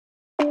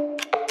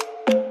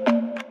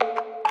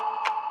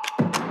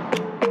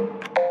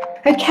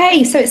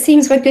Okay, so it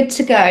seems we're good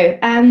to go.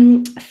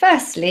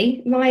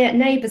 Firstly, my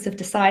neighbours have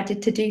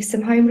decided to do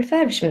some home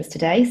refurbishments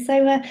today,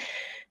 so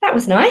that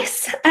was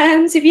nice.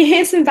 So if you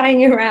hear some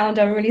banging around,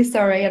 I'm really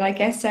sorry, and I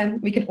guess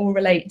we can all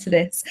relate to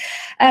this.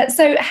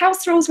 So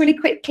house rules really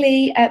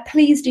quickly,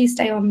 please do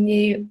stay on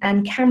mute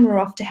and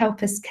camera off to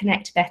help us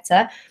connect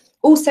better.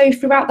 Also,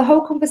 throughout the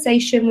whole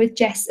conversation with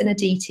Jess and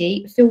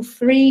Aditi, feel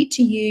free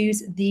to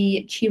use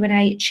the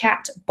Q&A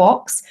chat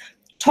box,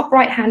 top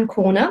right-hand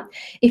corner.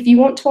 If you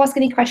want to ask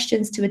any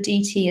questions to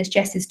Aditi as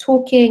Jess is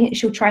talking,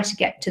 she'll try to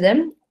get to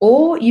them.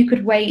 Or you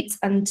could wait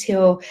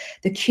until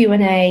the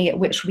Q&A,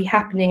 which will be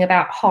happening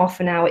about half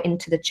an hour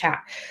into the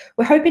chat.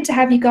 We're hoping to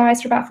have you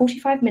guys for about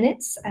 45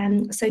 minutes,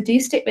 so do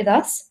stick with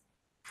us.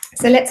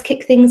 So let's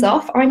kick things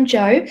off. I'm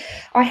Jo.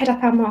 I head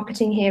up our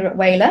marketing here at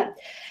Whalar.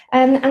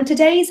 And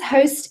today's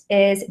host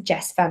is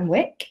Jess van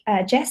Wyk.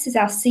 Jess is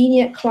our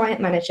Senior Client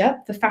Manager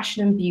for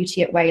Fashion and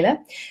Beauty at Whalar.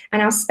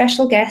 And our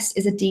special guest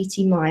is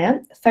Aditi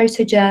Mayer,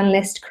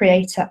 photojournalist,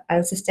 creator,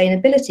 and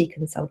sustainability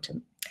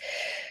consultant.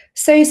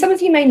 So some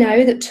of you may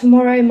know that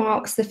tomorrow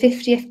marks the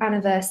 50th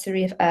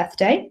anniversary of Earth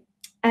Day.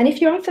 And if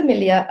you're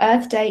unfamiliar,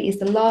 Earth Day is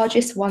the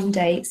largest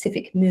one-day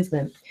civic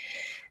movement.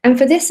 And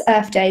for this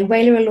Earth Day,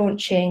 Whalar are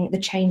launching the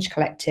Change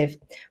Collective,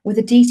 with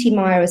Aditi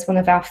Mayer as one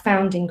of our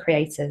founding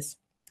creators.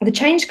 The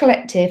Change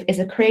Collective is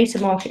a creator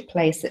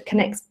marketplace that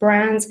connects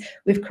brands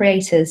with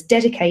creators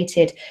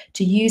dedicated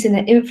to using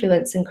their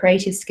influence and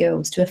creative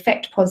skills to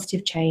affect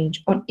positive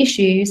change on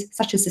issues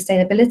such as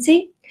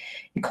sustainability,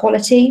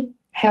 equality,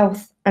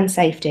 health, and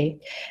safety.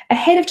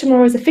 Ahead of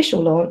tomorrow's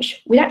official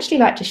launch, we'd actually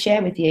like to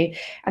share with you,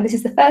 and this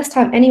is the first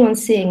time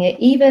anyone's seeing it,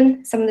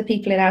 even some of the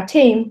people in our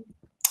team,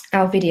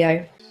 our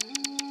video.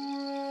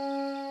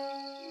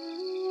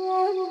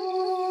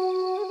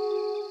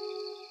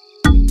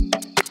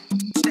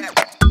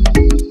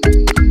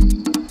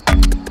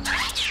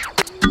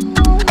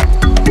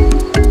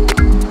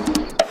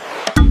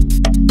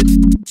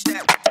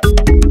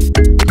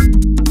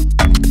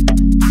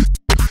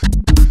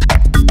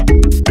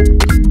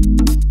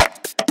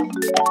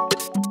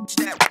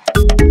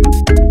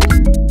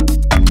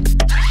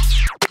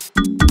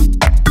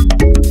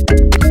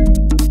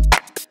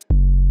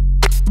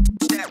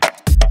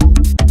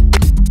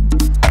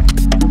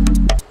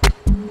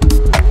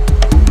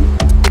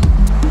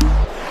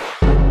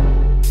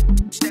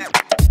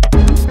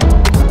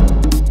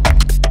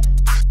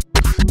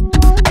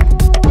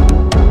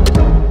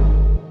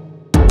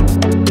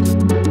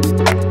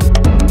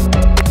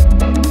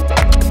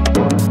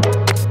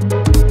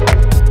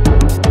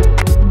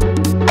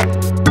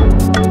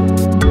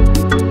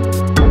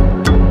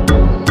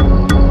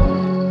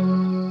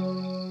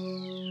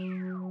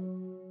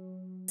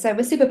 So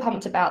we're super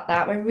pumped about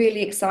that. We're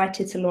really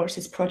excited to launch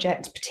this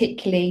project,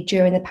 particularly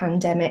during the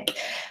pandemic.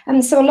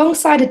 And so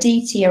alongside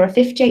Aditi are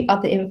 58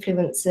 other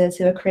influencers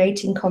who are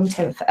creating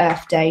content for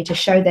Earth Day to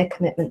show their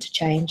commitment to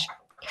change.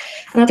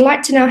 And I'd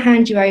like to now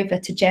hand you over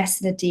to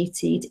Jess and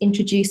Aditi to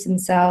introduce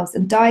themselves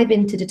and dive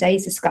into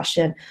today's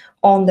discussion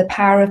on the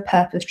power of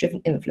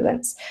purpose-driven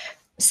influence.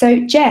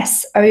 So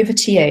Jess, over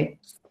to you.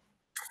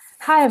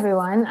 Hi,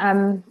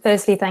 everyone.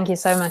 Firstly, thank you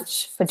so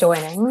much for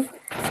joining.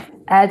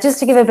 Just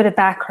to give a bit of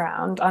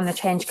background on the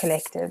Change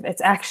Collective,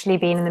 it's actually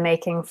been in the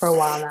making for a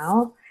while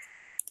now.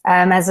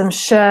 As I'm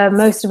sure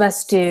most of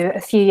us do,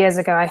 a few years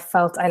ago, I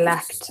felt I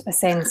lacked a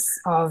sense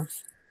of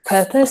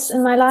purpose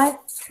in my life.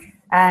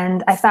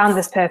 And I found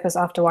this purpose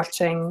after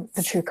watching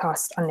The True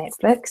Cost on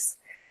Netflix.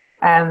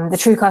 The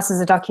True Cost is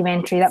a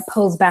documentary that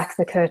pulls back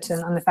the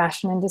curtain on the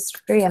fashion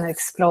industry and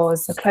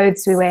explores the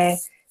clothes we wear,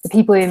 the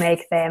people who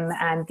make them,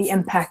 and the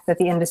impact that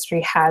the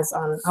industry has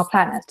on our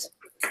planet.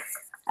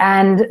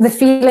 And the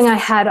feeling I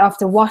had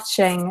after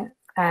watching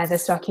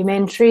this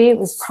documentary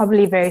was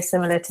probably very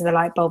similar to the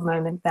light bulb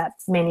moment that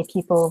many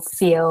people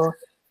feel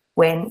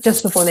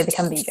just before they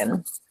become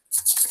vegan.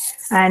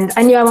 And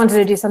I knew I wanted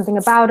to do something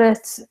about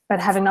it, but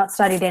having not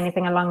studied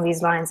anything along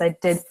these lines, I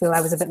did feel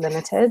I was a bit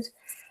limited.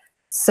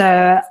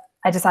 So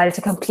I decided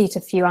to complete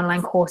a few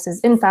online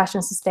courses in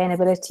fashion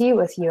sustainability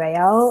with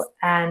UAL.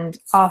 And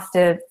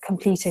after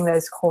completing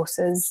those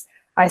courses,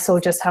 I saw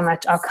just how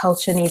much our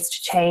culture needs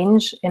to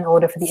change in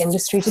order for the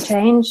industry to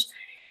change.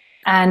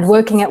 And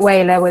working at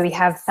Whalar, where we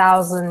have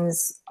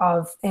thousands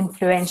of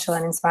influential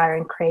and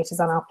inspiring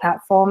creators on our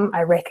platform,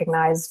 I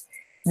recognized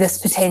this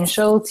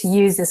potential to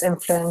use this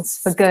influence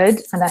for good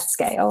and at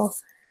scale.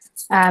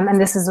 And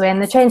this is when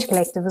the Change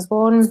Collective was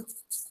born.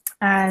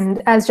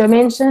 And as Jo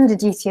mentioned,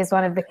 Aditi is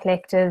one of the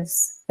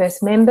collective's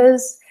first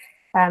members,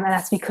 and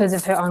that's because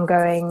of her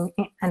ongoing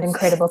and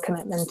incredible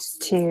commitment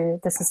to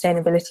the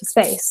sustainability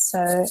space.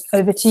 So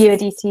over to you,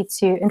 Aditi,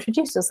 to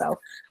introduce yourself.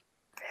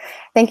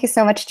 Thank you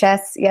so much,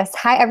 Jess. Yes,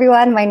 hi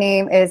everyone. My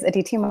name is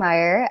Aditi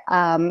Mayer.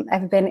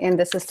 I've been in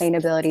the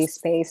sustainability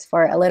space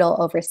for a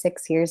little over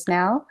 6 years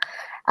now.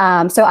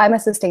 So I'm a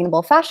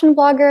sustainable fashion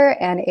blogger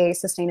and a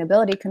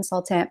sustainability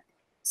consultant.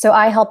 So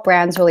I help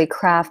brands really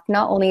craft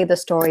not only the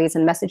stories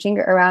and messaging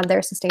around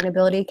their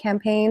sustainability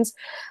campaigns,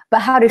 but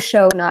how to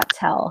show, not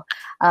tell.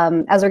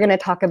 As we're going to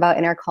talk about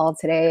in our call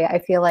today, I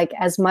feel like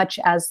as much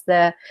as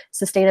the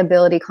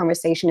sustainability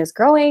conversation is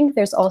growing,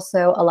 there's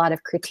also a lot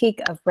of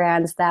critique of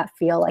brands that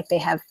feel like they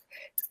have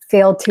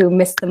failed to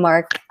miss the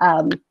mark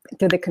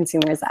through the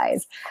consumer's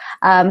eyes.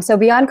 So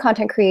beyond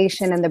content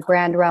creation and the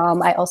brand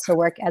realm, I also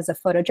work as a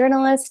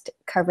photojournalist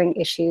covering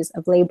issues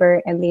of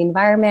labor and the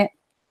environment.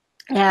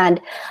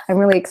 And I'm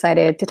really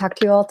excited to talk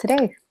to you all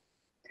today.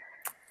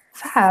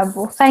 Fab.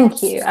 Well,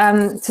 thank you.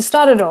 To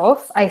start it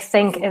off, I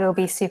think it'll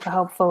be super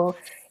helpful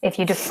if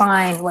you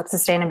define what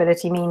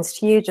sustainability means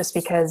to you, just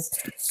because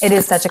it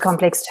is such a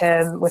complex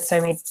term with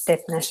so many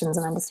definitions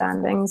and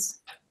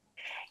understandings.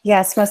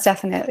 Yes, most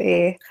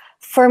definitely.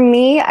 For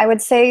me, I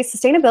would say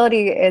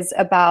sustainability is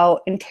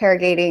about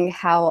interrogating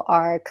how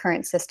our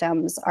current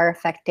systems are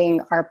affecting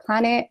our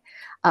planet,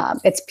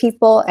 its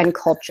people and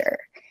culture,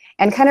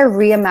 and kind of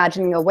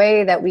reimagining a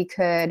way that we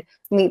could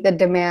meet the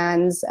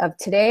demands of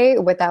today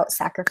without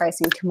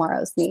sacrificing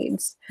tomorrow's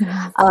needs.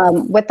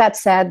 With that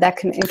said, that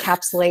can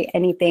encapsulate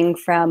anything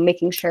from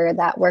making sure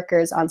that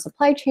workers on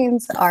supply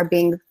chains are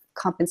being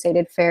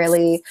compensated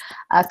fairly,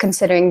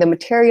 considering the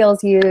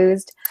materials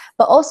used,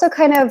 but also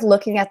kind of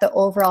looking at the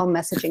overall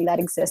messaging that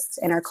exists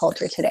in our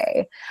culture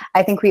today.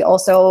 I think we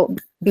also,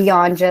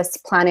 beyond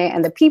just planet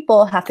and the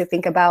people, have to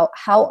think about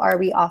how are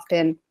we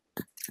often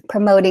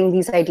promoting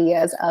these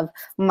ideas of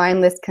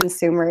mindless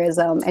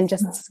consumerism and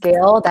just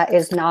scale that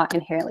is not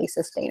inherently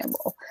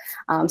sustainable.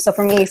 So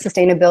for me,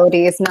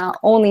 sustainability is not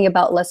only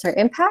about lesser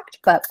impact,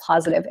 but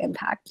positive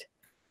impact.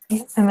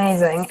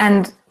 Amazing.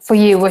 And for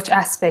you, which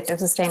aspect of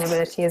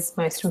sustainability is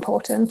most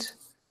important?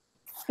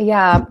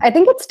 Yeah, I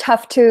think it's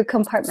tough to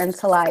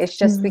compartmentalize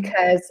just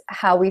because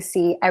how we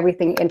see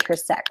everything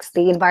intersects.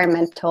 The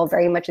environmental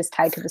very much is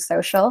tied to the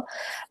social.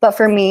 But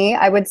for me,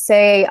 I would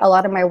say a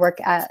lot of my work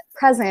at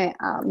present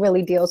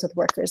really deals with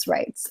workers'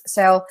 rights.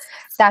 So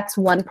that's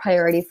one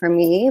priority for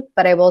me.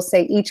 But I will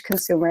say each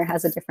consumer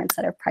has a different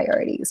set of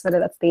priorities, whether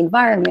that's the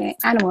environment,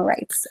 animal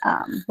rights,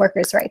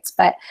 workers' rights.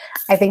 But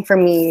I think for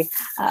me,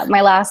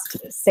 my last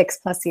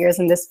 6+ years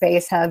in this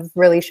space have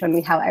really shown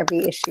me how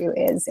every issue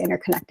is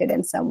interconnected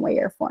in some way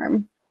or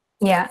form.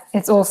 Yeah,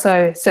 it's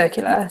also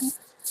circular.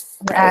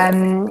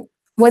 Right.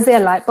 Was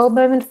there a light bulb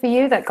moment for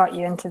you that got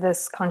you into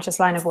this conscious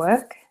line of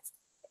work?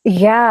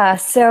 Yeah,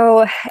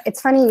 so it's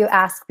funny you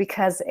ask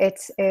because it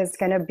is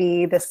going to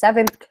be the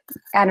 7th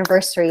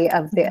anniversary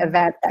of the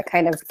event that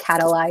kind of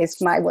catalyzed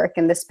my work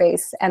in the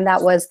space, and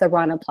that was the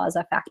Rana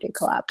Plaza factory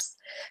collapse.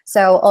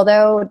 So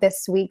although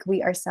this week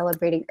we are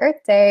celebrating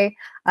Earth Day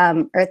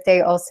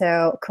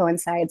also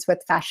coincides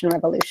with Fashion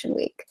Revolution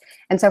Week.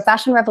 And so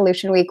Fashion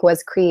Revolution Week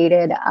was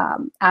created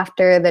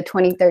after the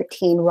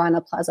 2013 Rana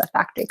Plaza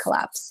factory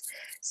collapse.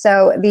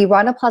 So the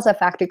Rana Plaza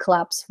factory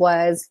collapse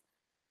was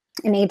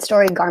an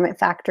 8-story garment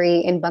factory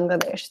in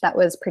Bangladesh that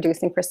was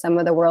producing for some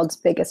of the world's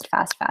biggest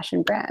fast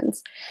fashion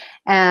brands.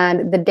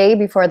 And the day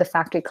before the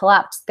factory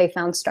collapsed, they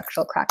found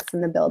structural cracks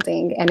in the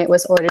building and it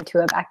was ordered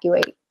to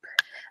evacuate.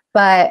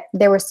 But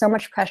there was so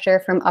much pressure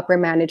from upper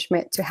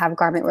management to have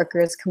garment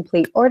workers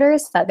complete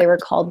orders that they were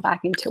called back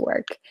into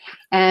work.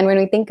 And when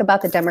we think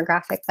about the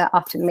demographic that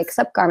often makes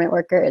up garment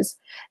workers,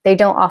 they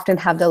don't often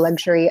have the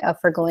luxury of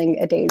forgoing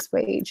a day's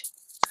wage.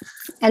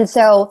 And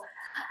so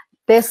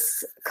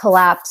this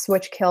collapse,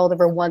 which killed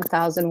over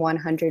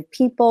 1,100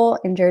 people,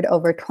 injured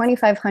over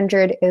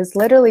 2,500, is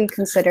literally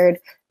considered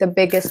the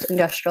biggest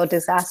industrial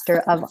disaster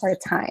of our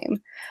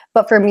time.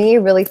 But for me,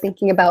 really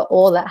thinking about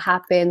all that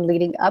happened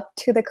leading up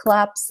to the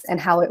collapse and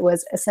how it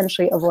was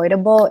essentially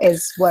avoidable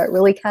is what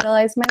really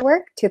catalyzed my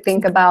work, to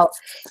think about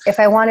if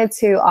I wanted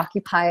to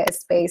occupy a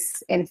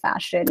space in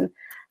fashion,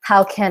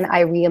 how can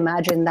I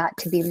reimagine that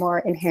to be more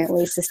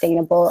inherently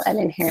sustainable and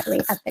inherently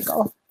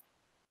ethical?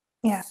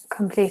 Yeah,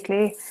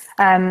 completely.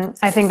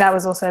 I think that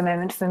was also a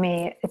moment for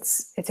me.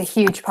 It's a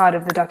huge part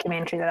of the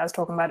documentary that I was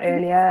talking about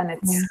earlier, and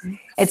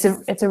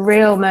it's a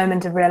real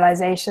moment of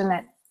realization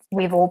that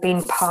we've all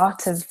been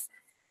part of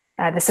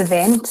this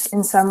event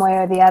in some way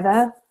or the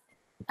other.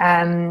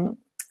 And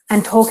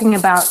talking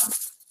about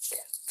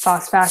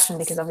fast fashion,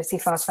 because obviously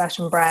fast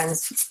fashion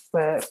brands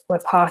were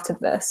part of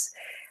this.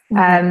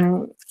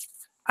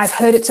 I've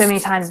heard it so many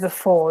times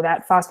before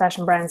that fast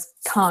fashion brands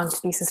can't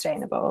be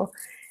sustainable,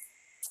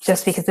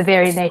 just because the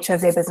very nature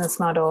of their business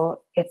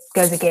model, it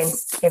goes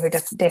against every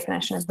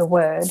definition of the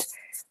word.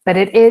 But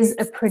it is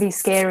a pretty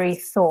scary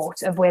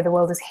thought of where the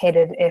world is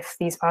headed if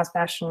these fast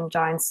fashion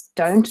giants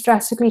don't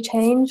drastically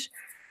change.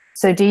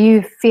 So do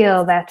you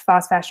feel that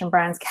fast fashion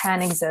brands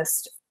can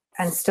exist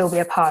and still be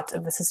a part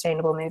of the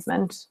sustainable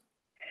movement?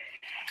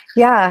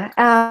 Yeah,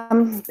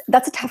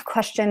 that's a tough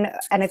question.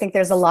 And I think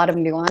there's a lot of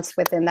nuance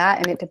within that,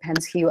 and it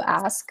depends who you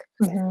ask.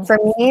 For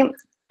me,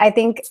 I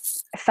think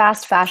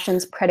fast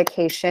fashion's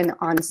predication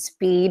on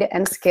speed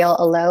and scale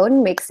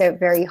alone makes it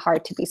very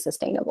hard to be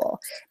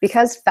sustainable.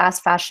 Because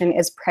fast fashion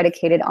is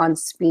predicated on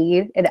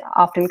speed, it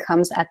often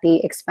comes at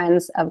the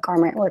expense of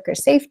garment worker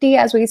safety,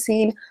 as we've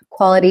seen,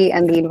 quality,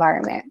 and the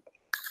environment.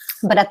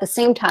 But at the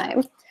same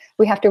time,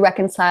 we have to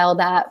reconcile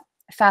that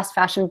fast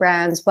fashion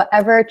brands,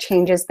 whatever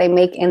changes they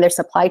make in their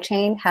supply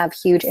chain have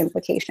huge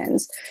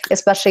implications,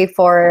 especially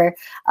for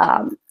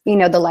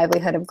the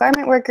livelihood of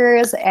garment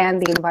workers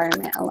and the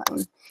environment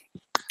alone.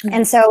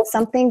 And so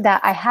something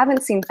that I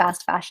haven't seen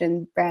fast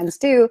fashion brands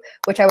do,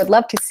 which I would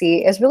love to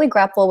see, is really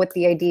grapple with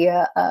the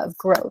idea of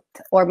growth,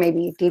 or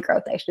maybe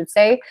degrowth, I should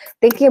say,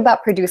 thinking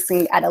about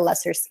producing at a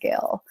lesser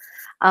scale.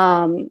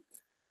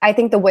 I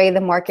think the way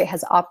the market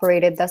has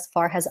operated thus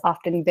far has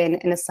often been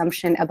an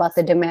assumption about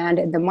the demand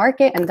in the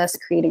market and thus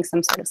creating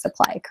some sort of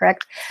supply,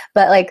 correct?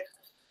 But like,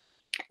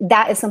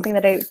 that is something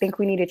that I think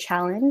we need to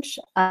challenge.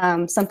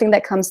 Something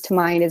that comes to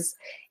mind is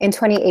in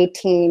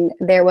 2018,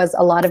 there was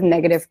a lot of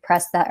negative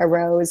press that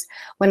arose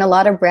when a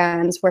lot of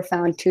brands were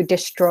found to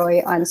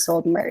destroy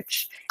unsold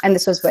merch. And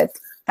this was with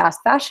fast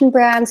fashion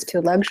brands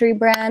to luxury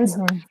brands.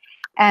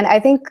 And I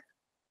think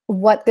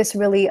what this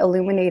really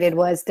illuminated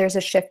was there's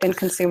a shift in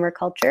consumer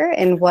culture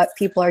in what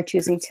people are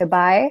choosing to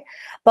buy,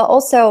 but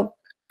also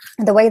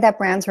the way that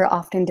brands were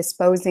often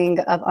disposing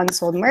of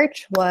unsold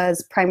merch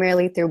was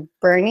primarily through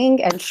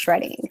burning and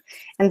shredding.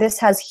 And this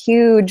has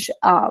huge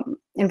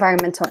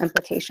environmental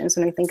implications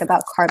when we think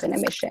about carbon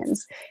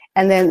emissions.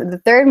 And then the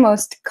third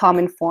most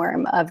common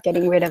form of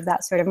getting rid of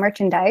that sort of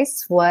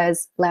merchandise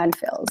was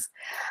landfills.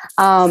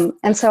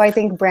 And so I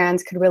think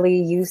brands could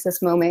really use this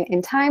moment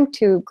in time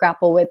to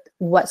grapple with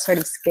what sort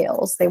of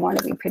scales they want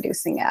to be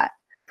producing at.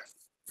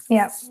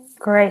 Yeah,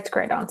 great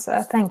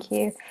answer. Thank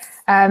you.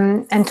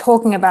 And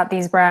talking about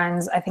these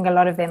brands, I think a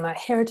lot of them are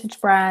heritage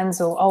brands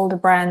or older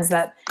brands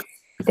that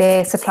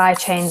their supply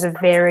chains are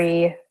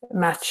very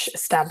much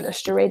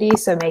established already.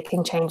 So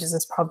making changes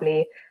is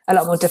probably a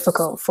lot more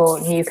difficult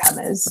for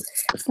newcomers.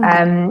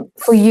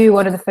 For you,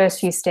 what are the first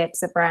few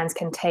steps that brands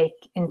can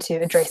take into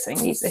addressing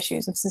these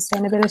issues of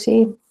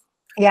sustainability?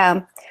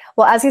 Yeah,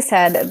 well, as you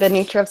said, the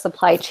nature of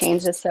supply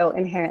chains is so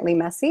inherently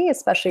messy,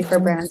 especially for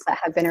brands that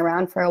have been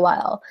around for a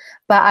while.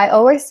 But I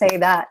always say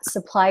that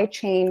supply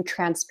chain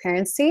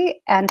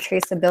transparency and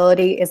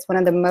traceability is one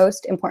of the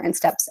most important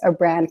steps a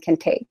brand can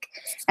take.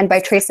 And by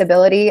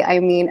traceability, I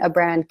mean a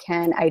brand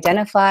can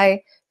identify,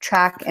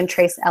 track, and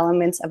trace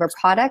elements of a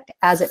product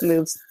as it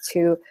moves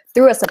through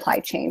a supply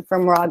chain,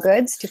 from raw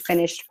goods to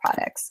finished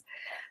products.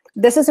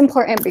 This is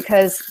important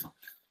because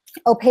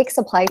opaque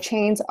supply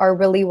chains are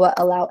really what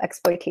allow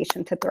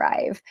exploitation to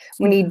thrive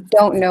when you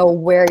don't know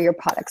where your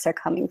products are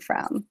coming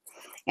from.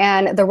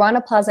 And the Rana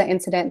Plaza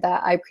incident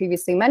that I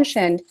previously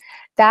mentioned,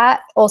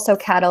 that also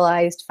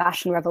catalyzed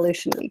Fashion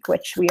Revolution Week,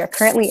 which we are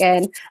currently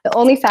in, the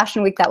only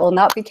fashion week that will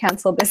not be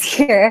canceled this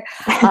year.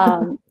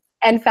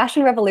 And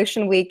Fashion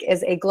Revolution Week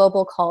is a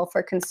global call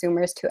for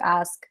consumers to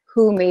ask,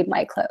 who made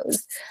my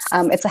clothes?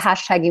 It's a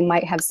hashtag you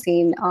might have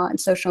seen on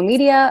social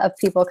media of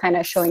people kind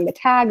of showing the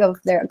tag of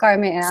their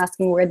garment and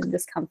asking, where did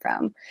this come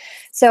from?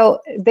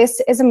 So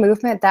this is a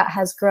movement that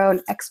has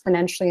grown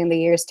exponentially in the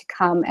years to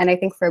come. And I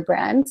think for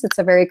brands, it's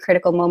a very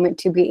critical moment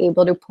to be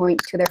able to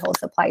point to their whole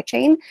supply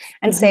chain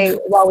and say,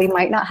 while we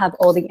might not have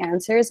all the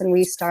answers and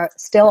we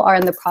still are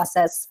in the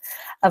process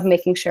of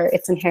making sure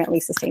it's inherently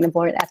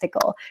sustainable and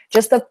ethical,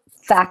 just the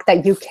fact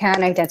that you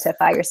can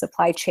identify your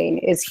supply chain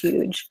is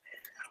huge.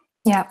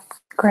 Yeah,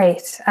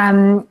 great.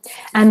 And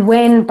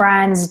when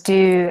brands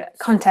do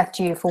contact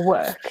you for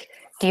work,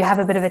 do you have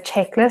a bit of a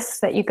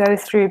checklist that you go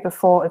through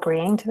before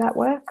agreeing to that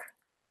work?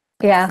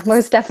 Yeah,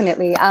 most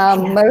definitely.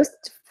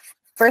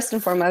 First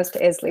and foremost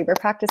is labor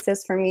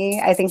practices for me.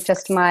 I think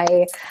just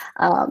my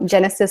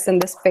genesis in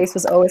this space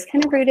was always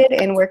kind of rooted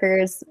in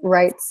workers'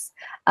 rights.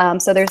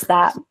 So there's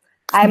that.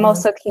 I'm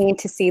also keen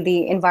to see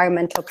the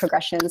environmental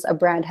progressions a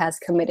brand has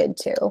committed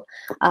to.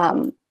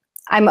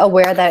 I'm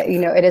aware that,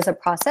 it is a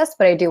process,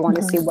 but I do want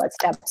to see what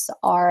steps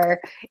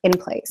are in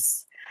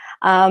place.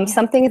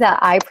 Something that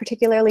I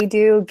particularly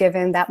do,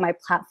 given that my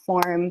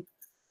platform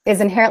is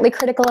inherently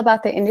critical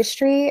about the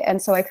industry, and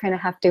so I kind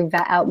of have to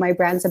vet out my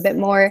brands a bit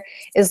more,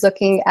 is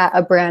looking at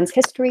a brand's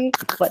history,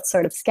 what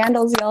sort of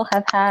scandals y'all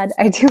have had.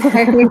 I do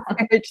my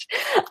research.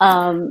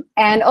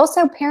 And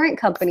also parent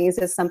companies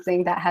is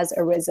something that has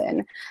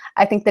arisen.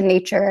 I think the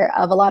nature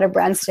of a lot of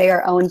brands today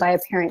are owned by a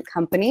parent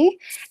company,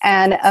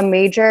 and a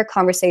major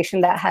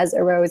conversation that has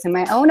arose in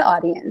my own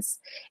audience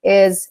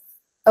is,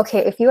 okay,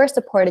 if you are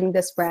supporting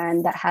this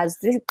brand that has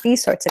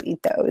these sorts of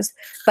ethos,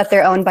 but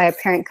they're owned by a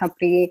parent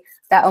company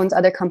that owns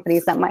other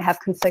companies that might have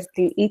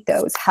conflicting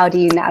ethos, how do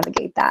you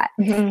navigate that?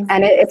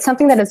 And it's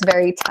something that is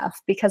very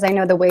tough, because I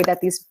know the way that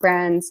these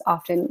brands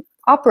often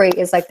operate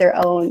is like their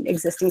own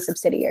existing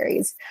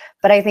subsidiaries.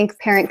 But I think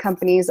parent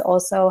companies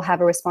also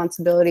have a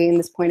responsibility in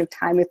this point of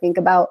time to think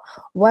about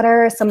what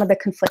are some of the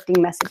conflicting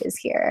messages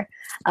here.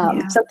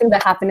 Something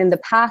that happened in the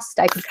past,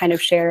 I could kind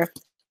of share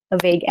a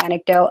vague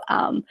anecdote,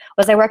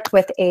 was I worked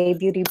with a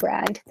beauty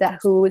brand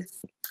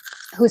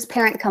whose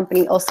parent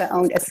company also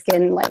owned a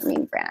skin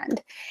lightening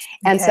brand.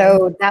 And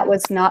so that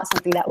was not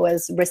something that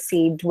was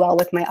received well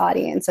with my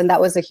audience. And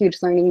that was a huge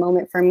learning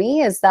moment for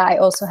me, is that I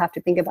also have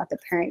to think about the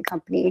parent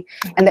company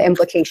and the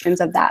implications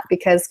of that,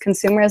 because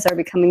consumers are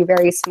becoming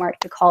very smart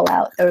to call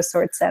out those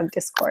sorts of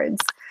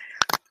discords.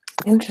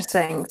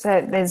 Interesting.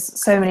 So there's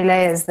so many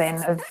layers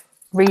then of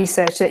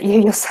research that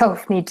you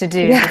yourself need to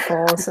do Yeah.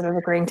 before sort of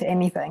agreeing to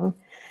anything.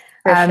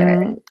 For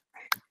sure.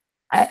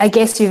 I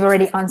guess you've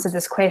already answered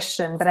this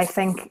question, but I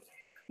think,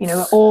 you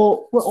know,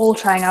 we're all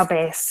trying our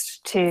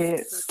best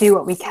to do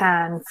what we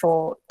can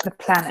for the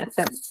planet,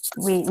 that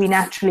we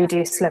naturally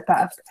do slip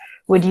up.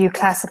 Would you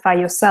classify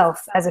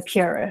yourself as a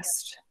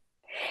purist?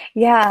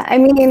 Yeah, I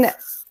mean,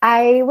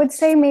 I would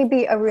say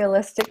maybe a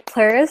realistic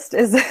plurist.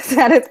 Is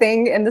that a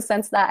thing? In the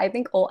sense that I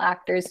think all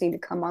actors need to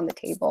come on the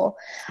table.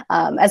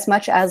 As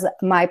much as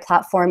my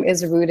platform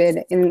is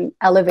rooted in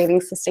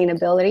elevating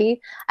sustainability,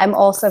 I'm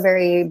also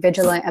very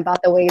vigilant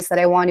about the ways that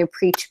I want to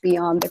preach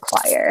beyond the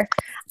choir.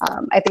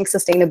 I think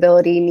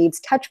sustainability needs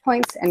touch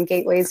points and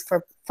gateways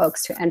for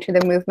folks to enter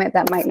the movement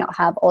that might not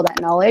have all that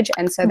knowledge.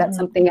 And so that's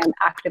something I'm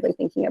actively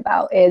thinking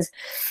about, is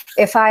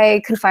if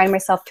I confine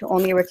myself to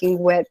only working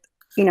with,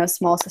 you know,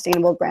 small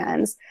sustainable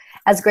brands,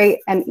 as great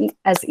and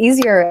as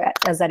easier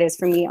as that is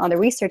for me on the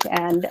research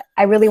end,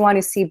 I really want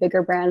to see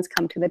bigger brands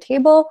come to the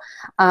table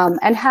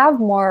and have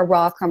more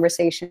raw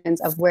conversations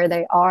of where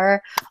they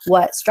are,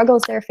 what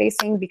struggles they're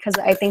facing, because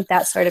I think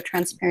that sort of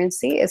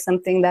transparency is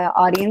something that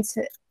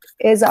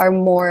audiences are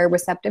more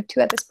receptive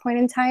to at this point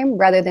in time,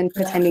 rather than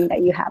pretending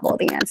that you have all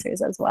the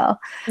answers as well.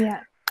 Yeah,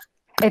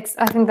 I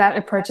think that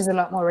approach is a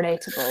lot more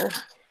relatable,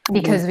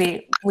 because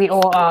we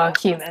all are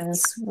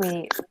humans.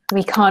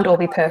 We can't all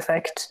be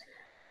perfect.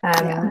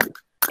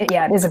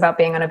 It is about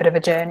being on a bit of a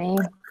journey.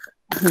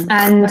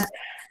 And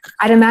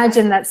I'd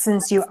imagine that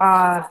since you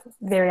are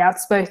very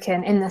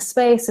outspoken in this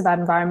space about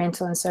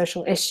environmental and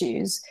social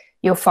issues,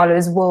 your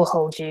followers will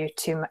hold you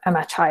to a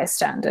much higher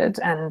standard,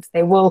 and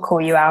they will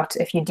call you out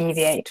if you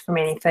deviate from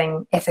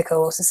anything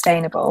ethical or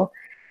sustainable.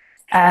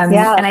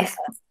 Oh,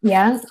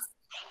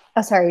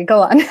 sorry,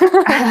 go on.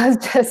 I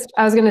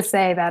was going to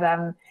say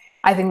that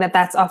I think that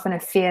that's often a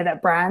fear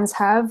that brands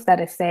have, that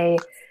if they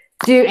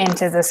do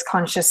enter this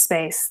conscious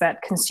space,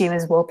 that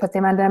consumers will put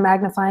them under a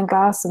magnifying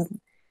glass, and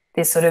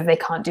they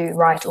can't do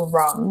right or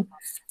wrong.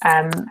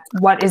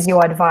 What is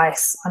your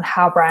advice on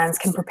how brands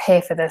can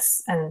prepare for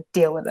this and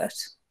deal with it?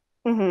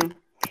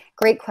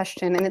 Great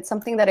question. And it's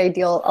something that I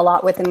deal a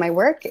lot with in my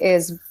work,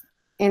 is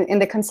in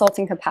the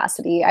consulting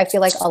capacity. I feel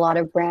like a lot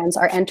of brands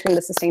are entering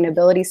the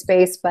sustainability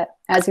space, but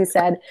as you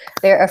said,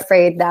 they're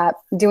afraid that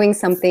doing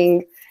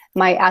something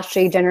might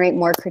actually generate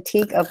more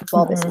critique of,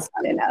 well, this is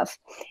not enough.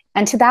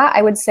 And to that,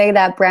 I would say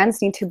that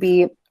brands need to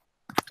be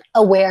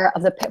aware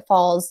of the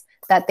pitfalls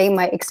that they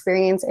might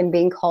experience in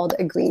being called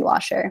a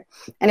greenwasher.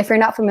 And if you're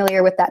not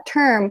familiar with that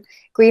term,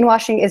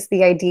 greenwashing is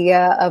the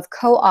idea of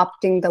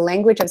co-opting the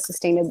language of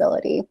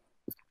sustainability,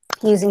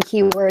 using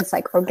keywords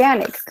like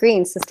organic,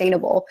 green,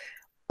 sustainable,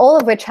 all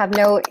of which have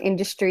no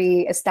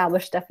industry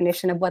established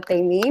definition of what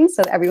they mean,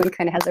 so that everyone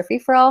kind of has a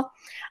free-for-all,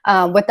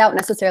 without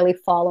necessarily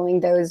following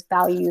those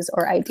values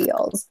or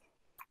ideals.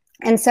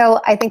 And so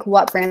I think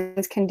what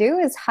brands can do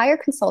is hire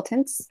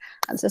consultants.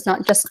 So it's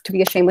not just to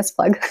be a shameless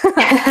plug,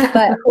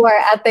 but who are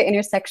at the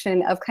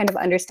intersection of kind of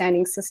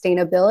understanding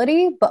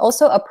sustainability, but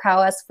also a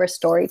prowess for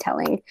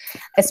storytelling,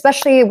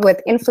 especially with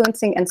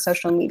influencing and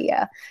social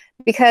media.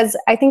 Because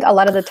I think a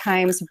lot of the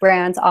times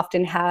brands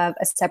often have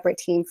a separate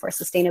team for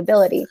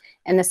sustainability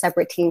and a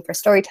separate team for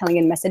storytelling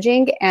and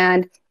messaging.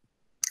 And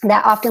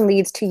that often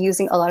leads to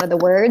using a lot of the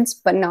words,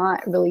 but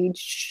not really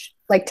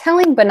like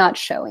telling, but not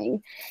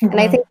showing. And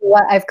I think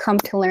what I've come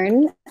to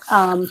learn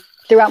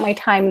throughout my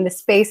time in this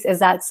space is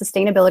that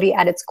sustainability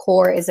at its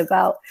core is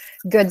about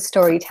good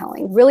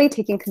storytelling, really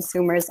taking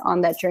consumers on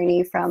that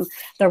journey from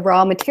the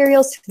raw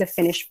materials to the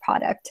finished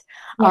product.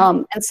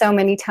 And so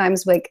many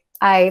times, like,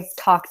 I've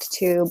talked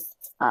to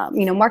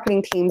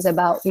marketing teams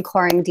about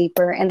inquiring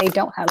deeper, and they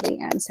don't have the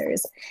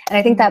answers. And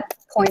I think that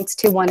points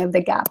to one of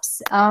the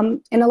gaps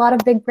in a lot of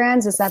big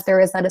brands, is that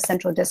there is that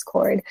essential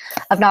discord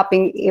of not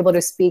being able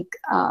to speak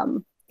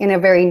in a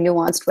very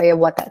nuanced way of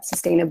what that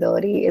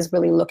sustainability is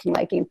really looking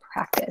like in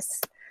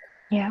practice.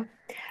 Yeah,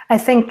 I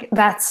think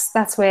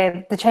that's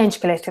where the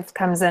Change Collective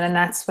comes in, and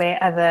that's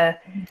where other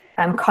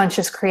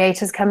conscious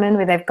creators come in,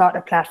 where they've got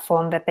a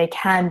platform that they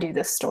can do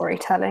this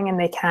storytelling, and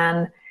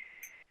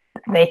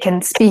they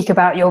can speak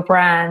about your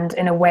brand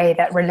in a way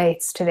that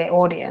relates to their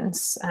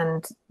audience.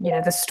 And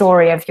the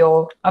story of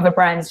a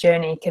brand's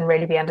journey can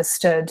really be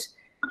understood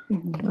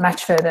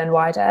much further and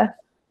wider.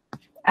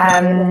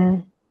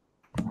 And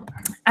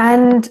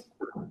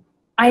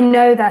I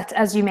know that,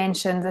 as you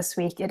mentioned, this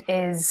week it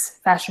is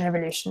Fashion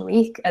Revolution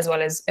Week, as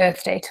well as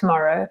Earth Day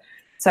tomorrow.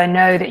 So I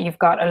know that you've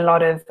got a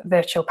lot of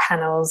virtual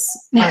panels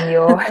on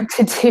your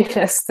to-do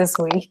list this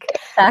week.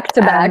 Back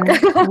to back.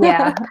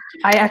 Yeah,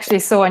 I actually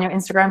saw on your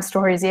Instagram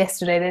stories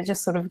yesterday that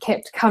just sort of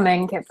kept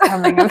coming of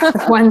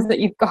the ones that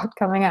you've got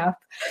coming up.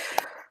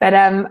 But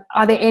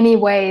are there any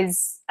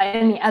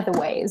other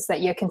ways that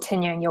you're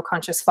continuing your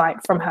conscious fight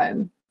from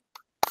home?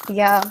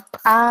 Yeah,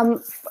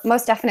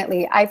 most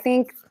definitely. I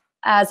think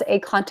as a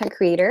content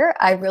creator,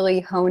 I really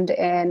honed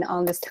in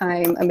on this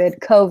time amid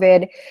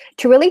COVID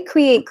to really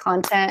create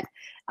content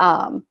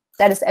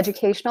that is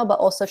educational, but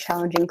also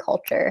challenging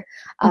culture.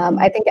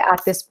 I think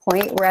at this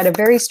point, we're at a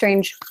very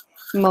strange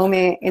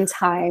moment in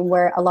time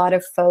where a lot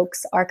of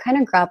folks are kind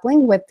of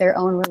grappling with their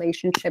own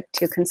relationship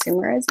to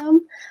consumerism.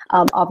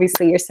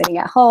 Obviously, you're sitting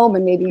at home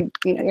and maybe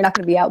you're not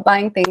going to be out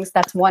buying things.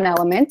 That's one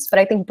element. But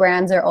I think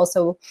brands are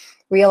also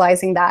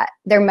realizing that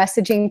their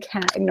messaging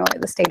can't ignore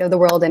the state of the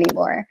world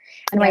anymore.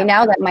 And right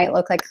now that might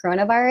look like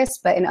coronavirus,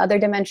 but in other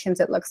dimensions,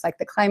 it looks like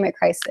the climate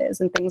crisis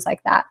and things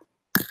like that.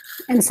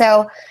 And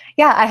so,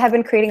 yeah, I have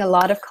been creating a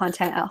lot of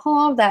content at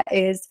home that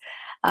is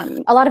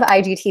a lot of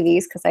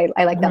IGTVs, because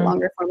I like that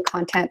longer form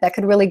content that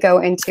could really go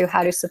into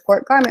how to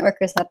support garment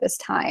workers at this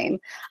time,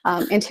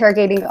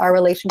 interrogating our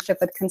relationship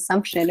with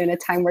consumption in a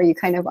time where you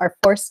kind of are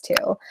forced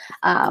to,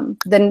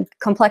 the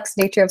complex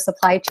nature of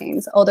supply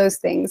chains, all those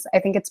things. I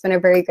think it's been a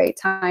very great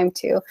time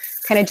to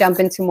kind of jump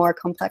into more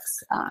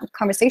complex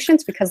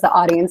conversations because the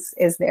audience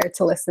is there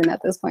to listen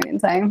at this point in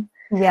time.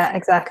 Yeah,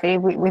 exactly.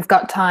 We've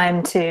got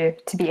time to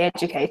be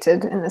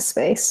educated in this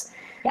space.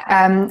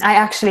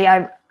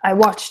 Yeah. I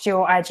watched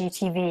your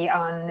IGTV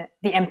on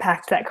the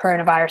impact that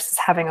coronavirus is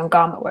having on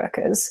garment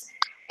workers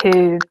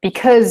who,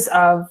 because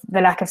of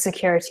the lack of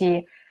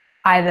security,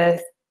 either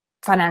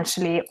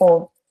financially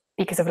or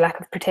because of lack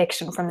of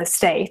protection from the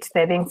state,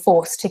 they're being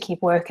forced to keep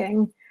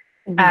working.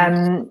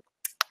 I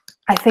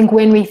think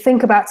when we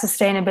think about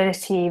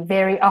sustainability,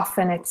 very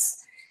often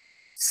it's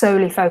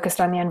solely focused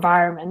on the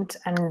environment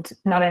and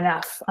not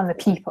enough on the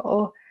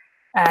people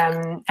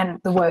and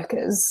the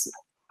workers.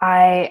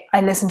 I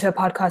listened to a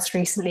podcast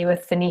recently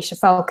with Venetia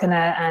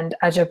Falconer and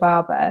Aja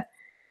Barber,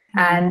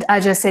 and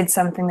Aja said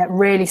something that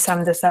really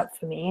summed this up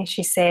for me.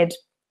 She said,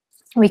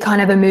 we can't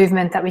have a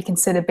movement that we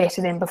consider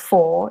better than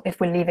before if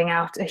we're leaving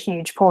out a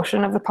huge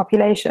portion of the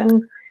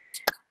population.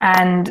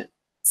 And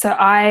so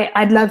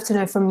I'd love to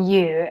know from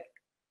you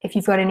if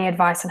you've got any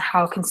advice on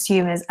how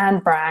consumers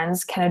and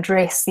brands can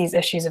address these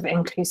issues of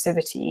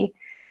inclusivity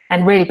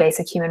and really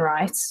basic human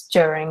rights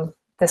during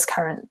this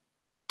current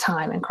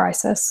time and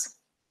crisis.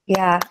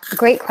 Yeah,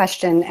 great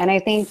question. And I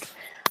think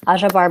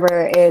Aja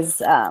Barber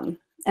is an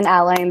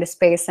ally in the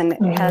space and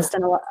has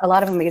done a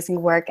lot of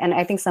amazing work. And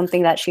I think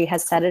something that she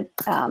has said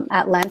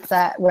at length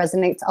that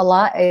resonates a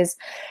lot is,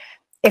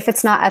 if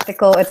it's not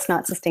ethical, it's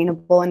not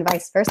sustainable, and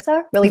vice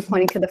versa, really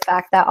pointing to the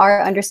fact that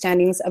our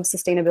understandings of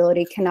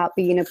sustainability cannot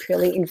be in a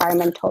purely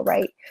environmental,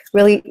 right?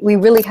 We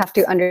really have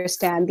to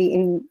understand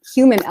the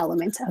human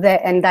element of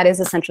it, and that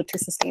is essential to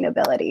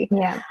sustainability.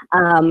 Yeah.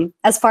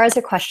 As far as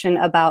the question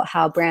about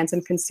how brands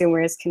and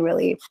consumers can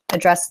really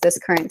address this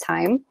current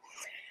time,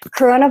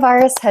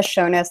 coronavirus has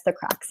shown us the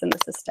cracks in the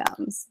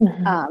systems,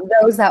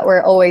 those that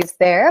were always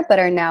there but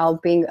are now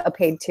being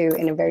applied to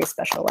in a very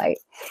special light.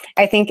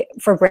 I think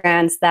for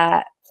brands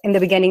that in the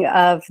beginning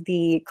of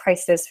the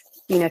crisis,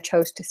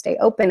 chose to stay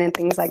open and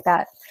things like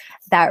that,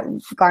 that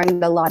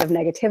garnered a lot of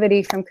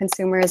negativity from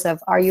consumers of,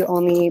 are you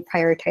only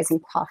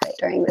prioritizing profit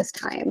during this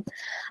time?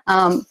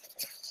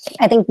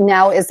 I think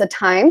now is the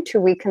time to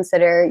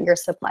reconsider your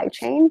supply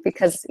chain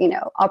because,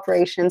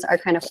 operations are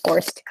kind of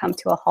forced to come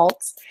to a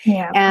halt.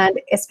 Yeah. And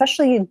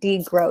especially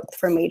degrowth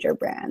for major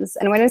brands.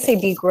 And when I say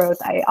degrowth,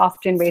 I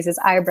often raises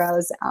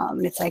eyebrows.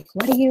 And it's like,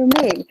 what do you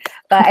mean?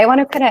 But I want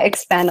to kind of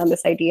expand on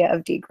this idea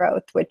of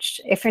degrowth, which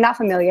if you're not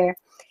familiar,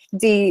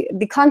 the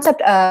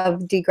concept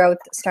of degrowth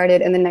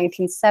started in the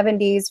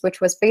 1970s,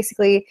 which was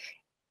basically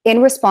in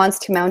response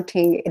to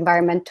mounting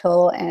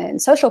environmental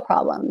and social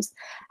problems.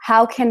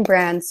 How can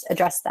brands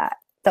address that?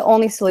 The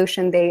only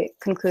solution they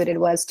concluded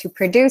was to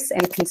produce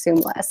and consume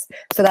less.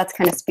 So that's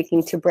kind of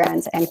speaking to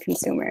brands and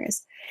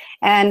consumers.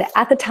 And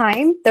at the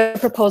time, the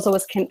proposal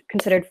was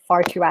considered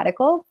far too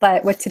radical.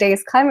 But with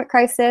today's climate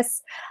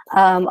crisis,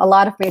 a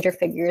lot of major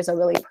figures are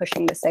really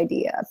pushing this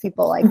idea,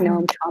 people like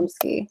Noam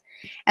Chomsky.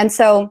 And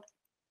so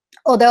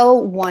although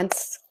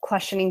once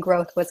questioning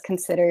growth was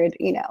considered,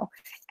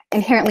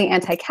 inherently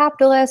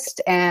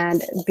anti-capitalist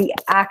and the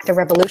act of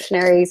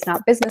revolutionaries,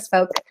 not business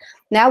folk,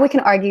 now we can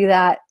argue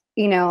that,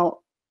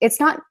 it's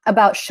not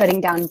about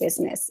shutting down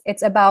business.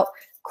 It's about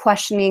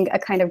questioning a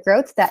kind of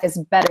growth that is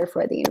better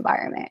for the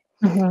environment.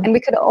 And we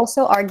could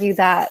also argue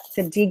that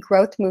the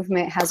degrowth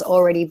movement has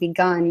already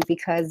begun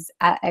because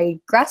at a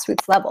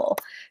grassroots level,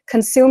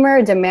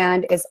 consumer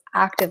demand is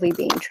actively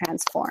being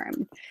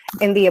transformed.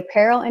 In the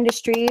apparel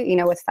industry,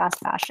 with fast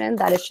fashion,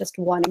 that is just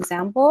one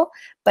example.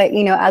 But,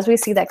 as we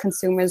see that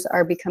consumers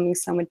are becoming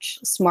so much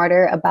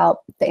smarter about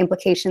the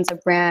implications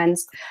of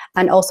brands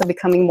and also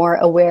becoming more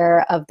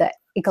aware of the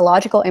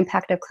ecological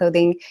impact of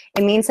clothing,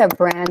 it means that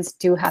brands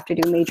do have to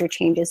do major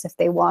changes if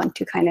they want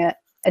to kind of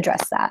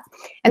address that.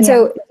 And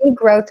so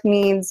degrowth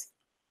means,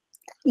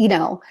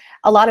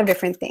 a lot of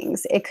different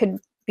things. It could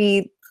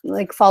be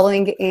like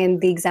following in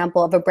the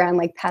example of a brand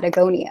like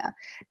Patagonia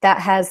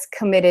that has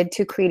committed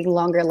to creating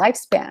longer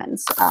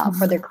lifespans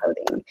for their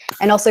clothing,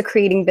 and also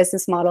creating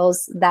business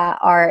models that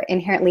are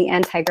inherently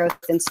anti-growth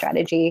in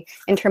strategy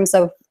in terms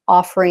of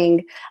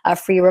offering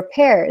free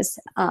repairs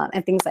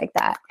and things like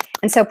that.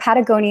 And so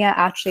Patagonia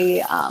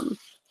actually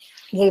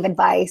gave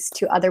advice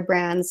to other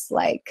brands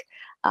like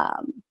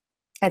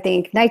I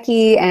think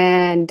Nike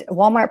and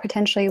Walmart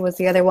potentially was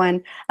the other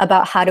one,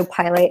 about how to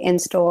pilot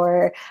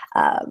in-store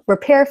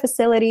repair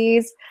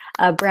facilities.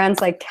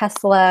 Brands like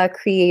Tesla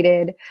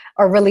created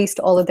or released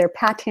all of their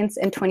patents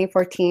in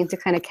 2014 to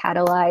kind of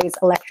catalyze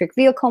electric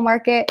vehicle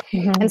market.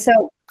 And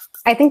so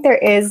I think there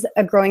is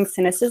a growing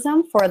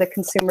cynicism for the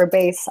consumer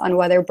base on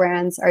whether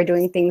brands are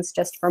doing things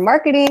just for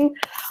marketing,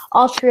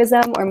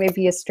 altruism, or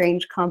maybe a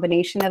strange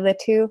combination of the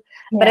two.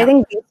 Yeah. But I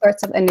think these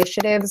sorts of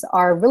initiatives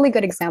are really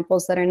good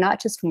examples that are not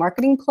just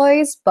marketing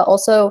ploys, but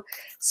also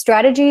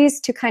strategies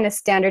to kind of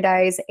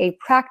standardize a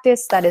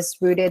practice that is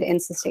rooted in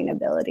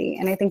sustainability.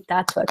 And I think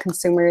that's what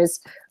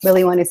consumers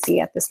really want to see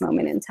at this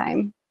moment in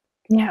time.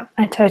 Yeah,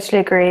 I totally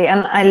agree.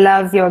 And I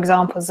love your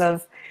examples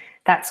of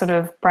that sort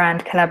of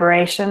brand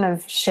collaboration,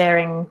 of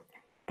sharing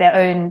their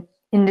own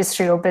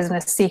industry or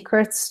business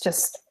secrets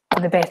just for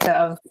the better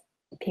of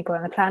people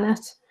on the planet.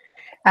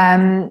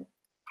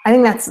 I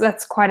think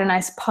that's quite a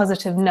nice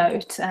positive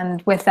note.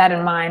 And with that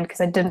in mind,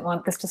 because I didn't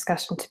want this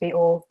discussion to be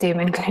all doom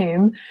and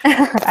gloom,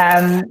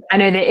 I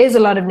know there is a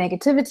lot of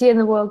negativity in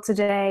the world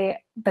today,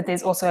 but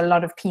there's also a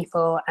lot of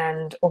people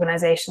and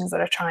organizations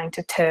that are trying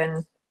to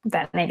turn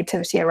that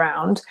negativity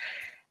around.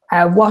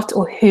 What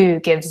or who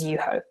gives you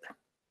hope?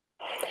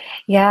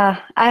 Yeah,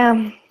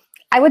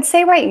 I would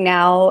say right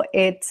now,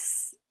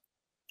 it's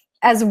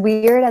as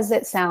weird as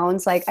it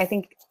sounds. Like, I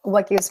think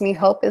what gives me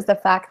hope is the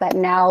fact that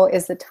now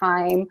is the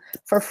time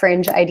for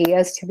fringe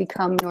ideas to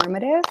become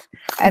normative.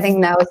 I think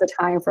now is the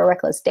time for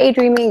reckless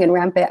daydreaming and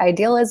rampant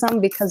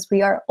idealism, because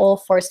we are all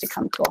forced to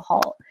come to a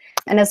halt.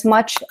 And as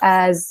much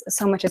as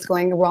so much is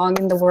going wrong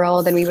in the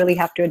world, and we really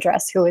have to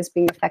address who is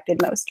being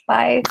affected most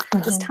by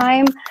this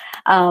time,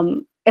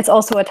 it's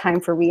also a time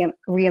for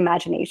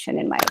reimagination,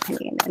 in my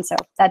opinion. And so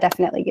that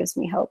definitely gives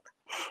me hope.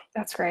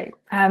 That's great.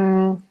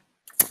 And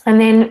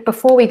then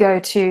before we go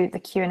to the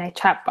Q&A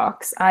chat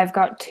box, I've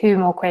got 2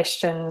 more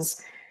questions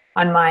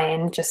on my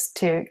end, just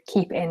to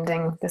keep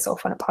ending this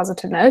off on a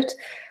positive note.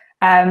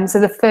 So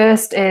the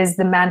first is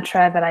the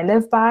mantra that I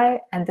live by,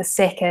 and the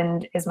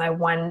second is my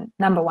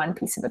number one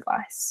piece of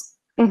advice.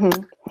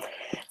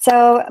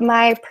 So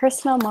my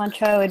personal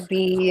mantra would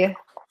be,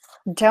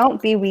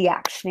 don't be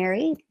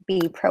reactionary,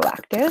 be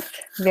proactive.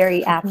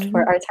 Very apt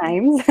for our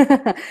times.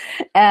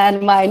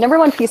 And my number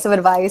one piece of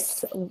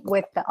advice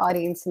with the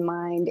audience in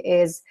mind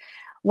is,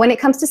 when it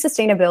comes to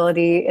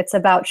sustainability, it's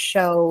about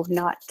show,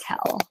 not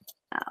tell.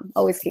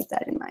 Always keep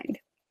that in mind.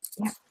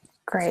 Yeah,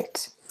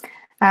 great.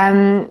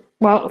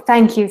 Well,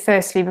 thank you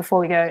firstly, before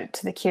we go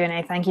to the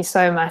Q&A, thank you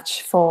so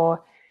much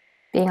for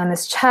being on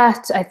this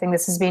chat. I think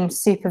this has been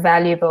super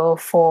valuable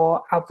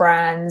for our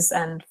brands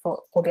and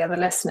for all the other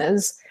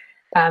listeners,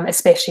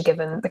 especially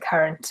given the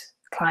current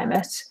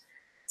climate.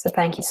 So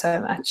thank you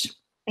so much.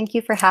 Thank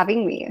you for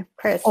having me,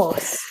 Chris. Of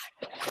course.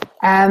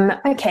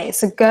 Okay,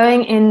 so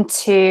going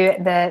into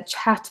the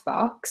chat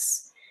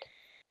box,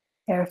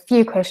 there are a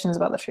few questions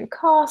about the true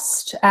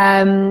cost.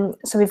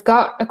 So we've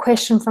got a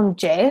question from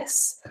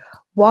Jess.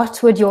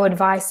 What would your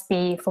advice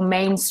be for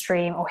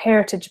mainstream or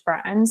heritage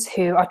brands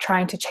who are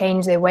trying to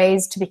change their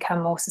ways to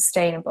become more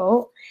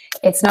sustainable?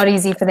 It's not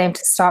easy for them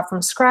to start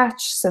from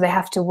scratch, so they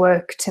have to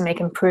work to make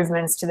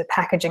improvements to the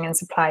packaging and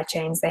supply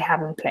chains they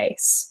have in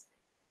place.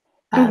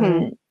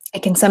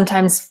 It can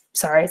sometimes,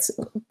 sorry, it's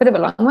a bit of a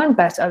long one,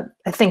 but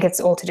I think it's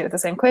all to do with the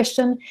same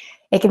question.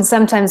 It can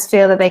sometimes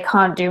feel that they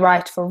can't do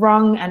right for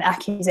wrong, and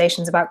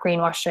accusations about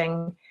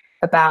greenwashing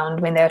abound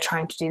when they're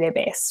trying to do their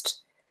best.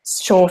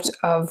 Short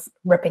of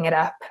ripping it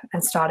up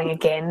and starting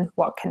again,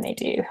 what can they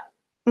do?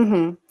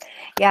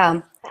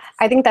 Yeah,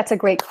 I think that's a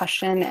great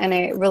question, and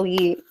it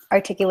really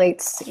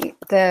articulates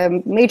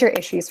the major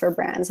issues for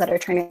brands that are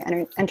trying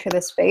to enter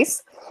this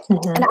space.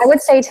 And I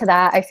would say to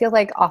that, I feel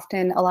like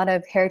often a lot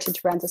of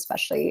heritage brands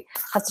especially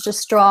have such a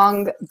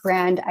strong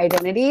brand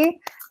identity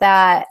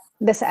that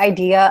this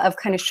idea of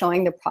kind of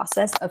showing the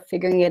process of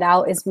figuring it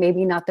out is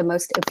maybe not the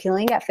most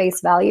appealing at face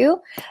value,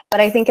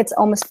 but I think it's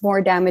almost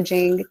more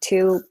damaging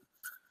to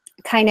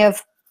kind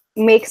of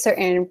make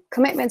certain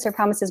commitments or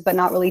promises, but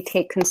not really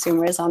take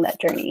consumers on that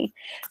journey.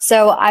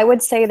 So I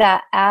would say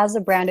that as a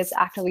brand is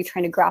actively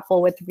trying to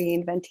grapple with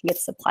reinventing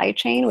its supply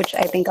chain, which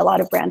I think a lot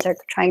of brands are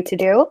trying to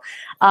do,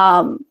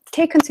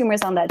 take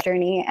consumers on that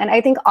journey. And I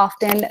think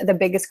often the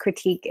biggest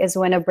critique is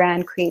when a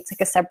brand creates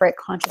like a separate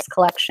conscious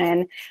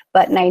collection,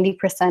 but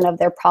 90% of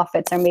their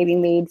profits are maybe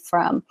made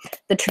from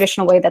the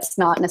traditional way that's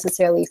not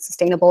necessarily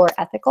sustainable or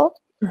ethical.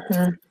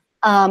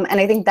 And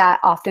I think that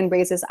often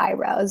raises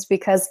eyebrows,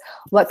 because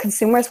what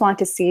consumers want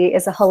to see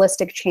is a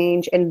holistic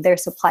change in their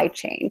supply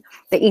chain,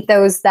 the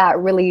ethos that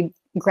really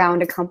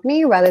ground a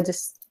company, rather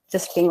just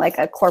being like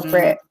a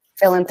corporate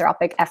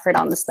philanthropic effort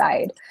on the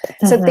side.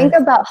 So think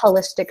about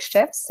holistic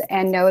shifts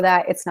and know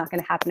that it's not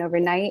going to happen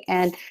overnight.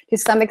 And to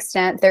some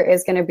extent, there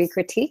is going to be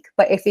critique.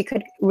 But if we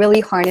could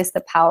really harness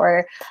the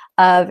power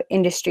of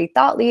industry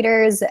thought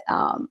leaders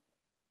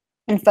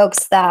and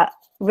folks that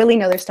really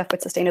know their stuff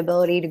with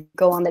sustainability to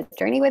go on that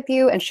journey with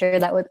you and share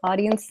that with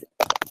audiences,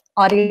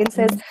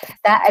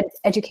 that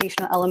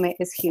educational element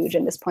is huge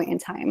in this point in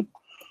time.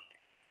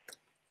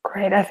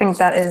 Great. I think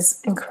that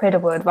is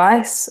incredible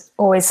advice.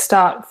 Always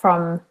start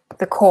from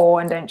the core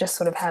and don't just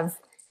sort of have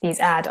these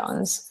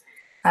add-ons.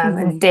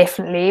 And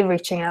definitely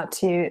reaching out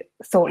to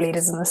thought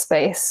leaders in the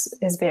space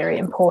is very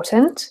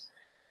important.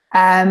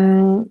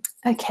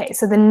 Okay,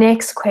 so the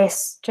next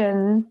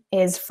question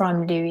is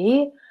from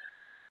Louis.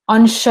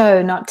 On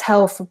show, not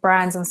tell for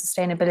brands on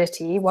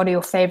sustainability, what are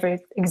your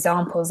favorite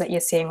examples that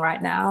you're seeing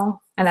right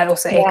now? And that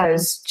also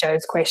echoes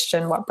Joe's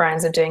question, what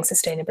brands are doing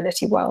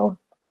sustainability well?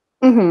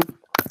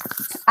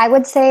 I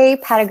would say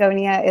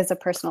Patagonia is a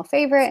personal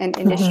favorite and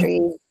industry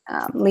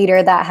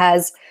leader that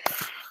has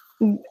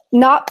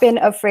not been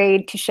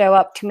afraid to show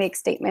up to make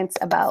statements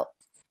about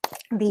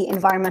the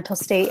environmental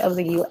state of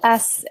the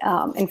US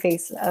in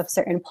face of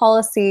certain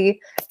policy,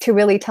 to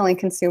really telling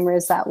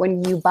consumers that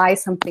when you buy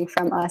something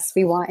from us,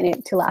 we want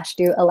it to last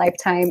you a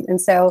lifetime. And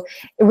so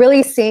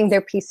really seeing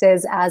their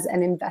pieces as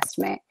an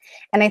investment.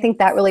 And I think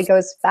that really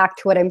goes back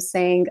to what I'm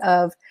saying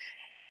of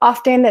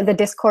often the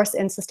discourse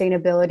in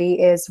sustainability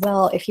is,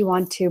 well, if you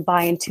want to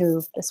buy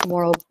into this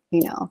moral,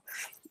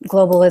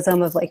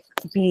 globalism of like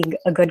being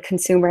a good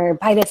consumer,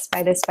 buy this,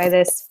 buy this, buy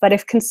this. But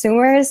if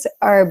consumers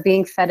are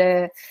being fed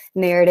a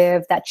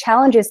narrative that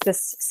challenges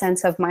this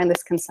sense of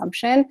mindless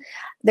consumption,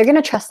 they're going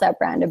to trust that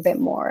brand a bit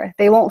more.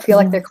 They won't feel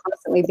like they're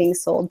constantly being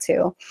sold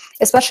to,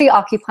 especially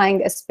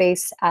occupying a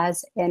space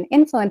as an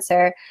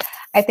influencer.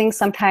 I think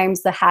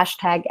sometimes the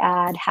hashtag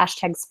ad,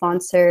 hashtag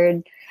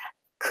sponsored,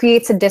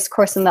 creates a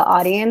discourse in the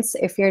audience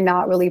if you're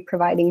not really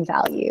providing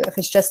value, if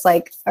it's just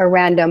like a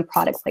random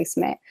product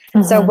placement.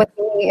 So with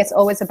me, it's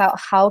always about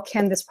how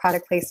can this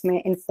product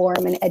placement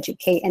inform and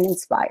educate and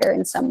inspire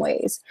in some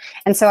ways.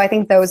 And so I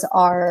think those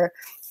are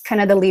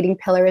kind of the leading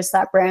pillars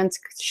that brands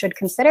should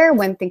consider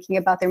when thinking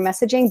about their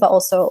messaging, but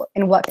also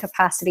in what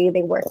capacity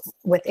they work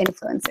with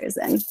influencers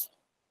in.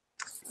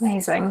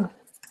 Amazing.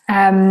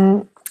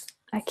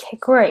 Okay,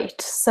 great.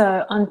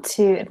 So on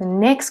to the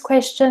next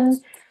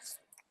question.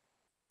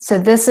 So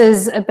this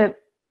is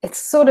it's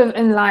sort of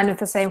in line with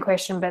the same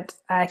question, but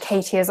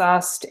Katie has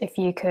asked if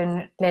you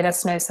can let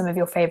us know some of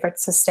your favorite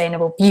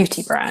sustainable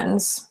beauty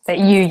brands that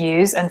you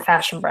use and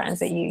fashion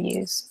brands that you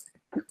use.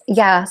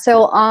 Yeah,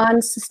 so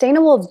on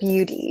sustainable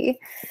beauty,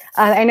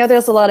 I know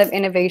there's a lot of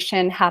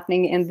innovation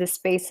happening in this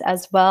space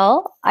as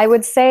well. I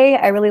would say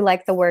I really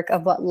like the work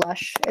of what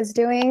Lush is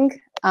doing.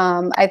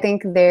 I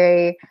think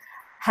they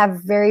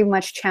have very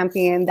much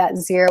championed that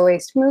zero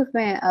waste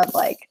movement of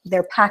like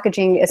their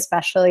packaging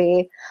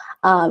especially,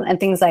 and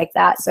things like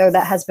that. So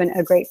that has been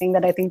a great thing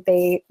that I think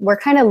they were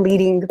kind of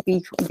leading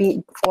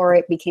before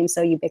it became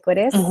so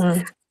ubiquitous.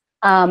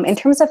 In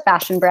terms of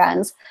fashion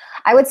brands,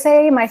 I would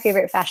say my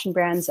favorite fashion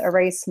brands are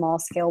very small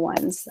scale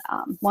ones,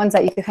 ones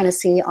that you can kind of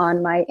see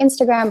on my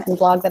Instagram and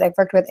blog that I've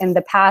worked with in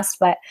the past.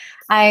 But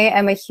I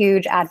am a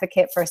huge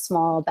advocate for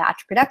small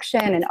batch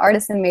production and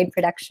artisan made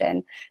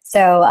production.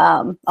 So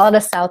all the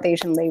South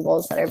Asian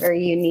labels that are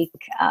very unique,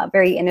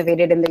 very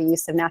innovative in the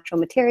use of natural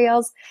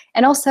materials,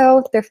 and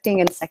also thrifting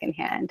and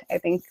secondhand. I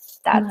think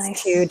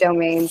that's two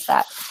domains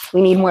that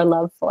we need more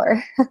love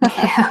for.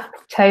 Yeah,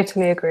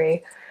 totally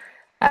agree.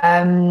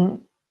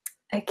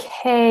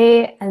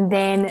 Okay, and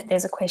then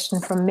there's a question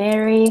from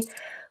Mary.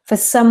 For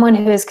someone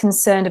who is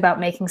concerned about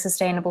making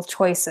sustainable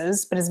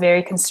choices but is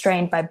very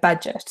constrained by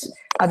budget,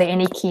 are there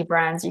any key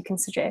brands you can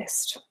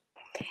suggest?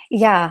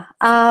 Yeah,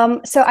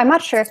 so I'm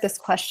not sure if this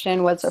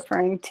question was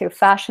referring to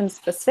fashion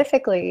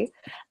specifically,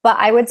 but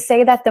I would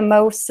say that the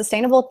most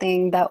sustainable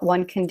thing that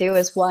one can do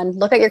is, one,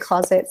 look at your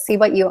closet, see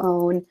what you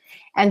own,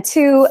 and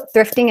two,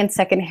 thrifting and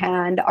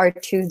secondhand are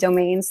two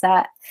domains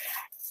that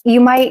you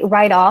might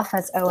write off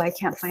as, oh, I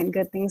can't find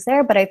good things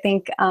there. But I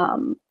think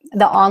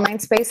the online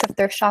space of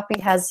thrift shopping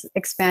has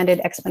expanded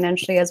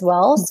exponentially as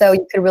well. So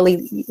you could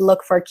really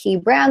look for key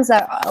brands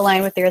that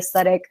align with your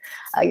aesthetic,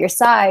 your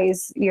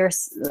size, your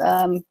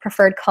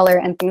preferred color,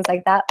 and things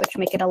like that, which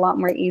make it a lot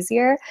more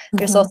easier.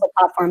 There's also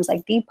platforms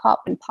like Depop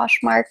and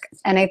Poshmark.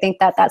 And I think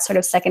that that sort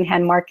of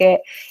secondhand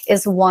market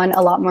is, one,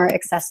 a lot more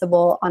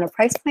accessible on a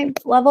price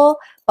point level,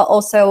 but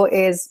also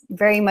is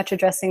very much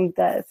addressing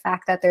the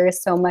fact that there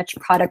is so much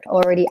product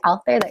already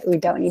out there that we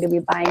don't need to be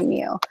buying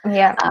new.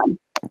 Yeah.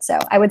 So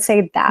I would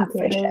say that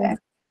for sure.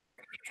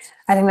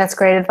 I think that's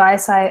great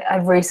advice.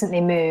 I've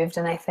recently moved,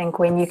 and I think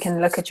when you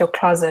can look at your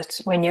closet,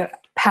 when you're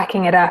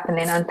packing it up and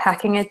then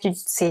unpacking it, you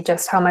see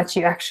just how much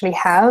you actually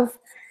have.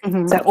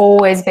 So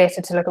always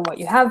better to look at what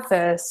you have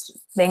first,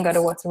 then go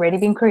to what's already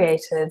been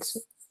created,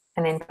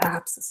 and then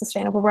perhaps the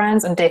sustainable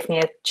brands, and definitely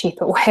a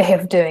cheaper way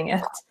of doing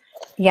it.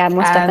 Yeah,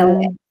 most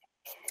definitely.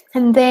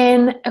 And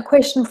then a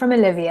question from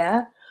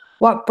Olivia.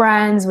 What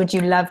brands would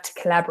you love to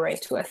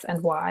collaborate with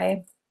and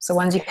why? So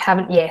ones you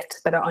haven't yet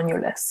but are on your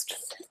list.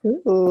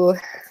 Ooh,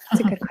 that's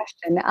a good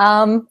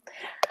question.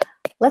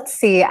 Let's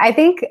see. I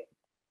think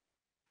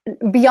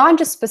beyond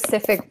just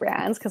specific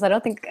brands, because I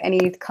don't think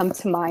any come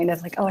to mind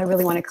as like, oh, I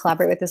really want to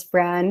collaborate with this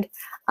brand.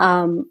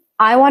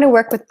 I want to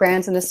work with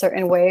brands in a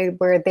certain way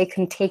where they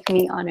can take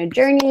me on a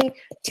journey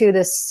to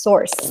the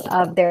source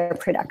of their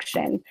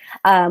production.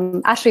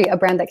 Actually, a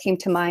brand that came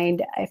to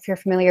mind, if you're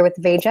familiar with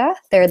Veja,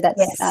 they're that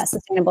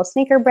sustainable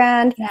sneaker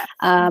brand.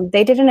 Yeah.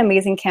 They did an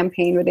amazing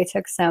campaign where they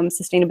took some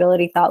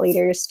sustainability thought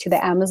leaders to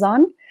the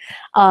Amazon,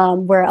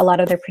 where a lot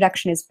of their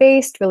production is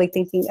based, really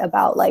thinking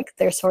about like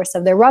their source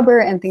of their rubber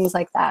and things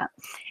like that.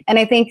 And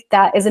I think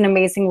that is an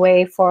amazing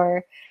way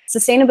for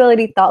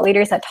sustainability thought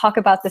leaders that talk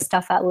about this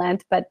stuff at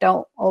length, but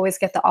don't always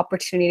get the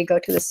opportunity to go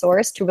to the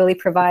source to really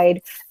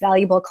provide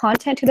valuable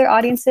content to their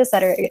audiences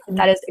that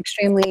is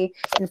extremely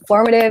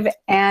informative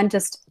and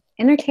just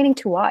entertaining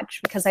to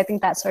watch, because I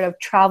think that sort of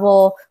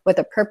travel with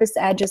a purpose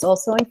edge is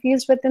also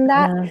infused within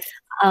that.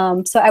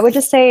 So I would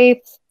just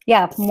say,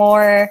 yeah,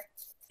 more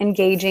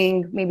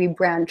engaging, maybe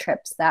brand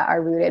trips that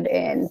are rooted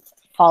in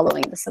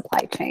following the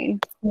supply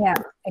chain. Yeah,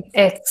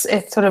 it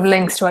sort of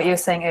links to what you were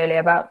saying earlier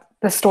about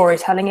the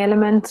storytelling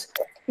element.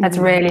 That's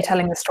really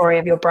telling the story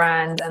of your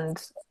brand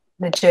and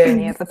the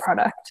journey of the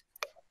product.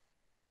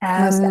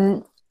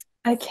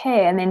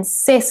 Okay, and then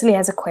Cecily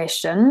has a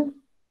question.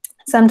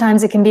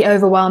 Sometimes it can be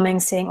overwhelming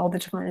seeing all the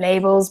different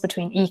labels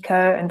between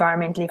eco,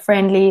 environmentally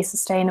friendly,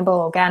 sustainable,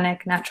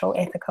 organic, natural,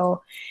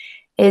 ethical.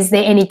 Is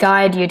there any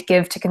guide you'd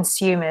give to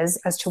consumers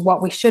as to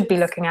what we should be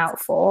looking out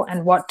for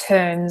and what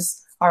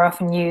terms are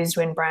often used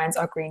when brands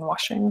are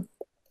greenwashing?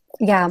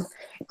 Yeah,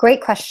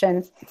 great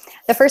question.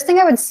 The first thing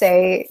I would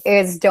say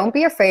is don't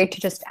be afraid to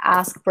just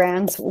ask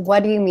brands,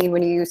 what do you mean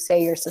when you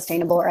say you're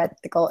sustainable or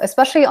ethical,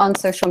 especially on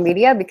social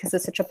media, because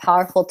it's such a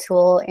powerful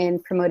tool in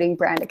promoting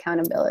brand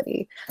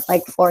accountability.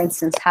 Like, for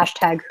instance,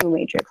 hashtag who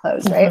made your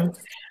clothes, right?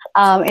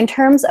 In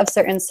terms of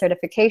certain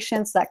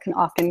certifications that can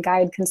often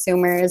guide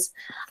consumers,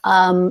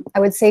 I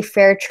would say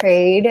fair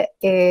trade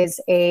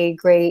is a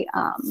great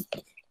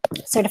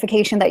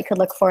certification that you could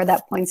look for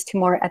that points to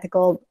more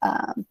ethical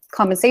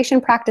compensation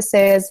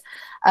practices.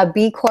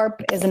 B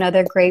Corp is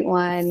another great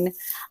one.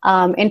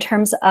 In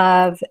terms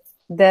of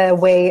the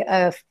way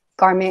a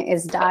garment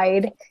is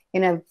dyed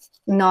in a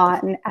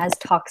not as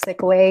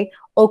toxic way,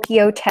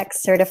 Oekotech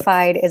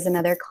certified is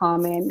another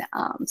common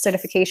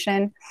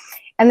certification.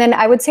 And then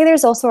I would say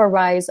there's also a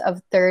rise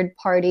of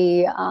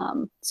third-party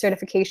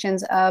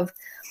certifications of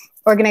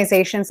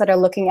organizations that are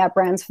looking at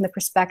brands from the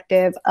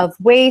perspective of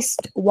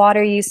waste,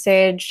 water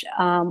usage,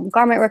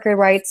 garment worker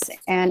rights,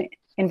 and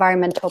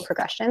environmental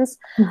progressions.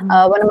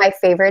 One of my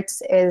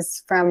favorites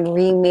is from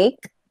Remake.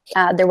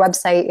 Their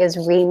website is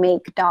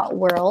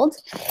remake.world,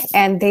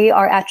 and they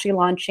are actually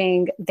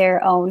launching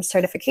their own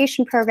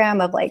certification program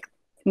of like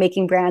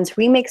making brands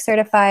Remake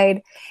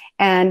certified,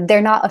 and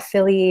they're not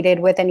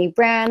affiliated with any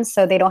brands,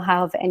 so they don't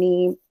have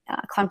any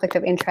conflict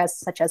of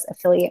interest such as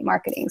affiliate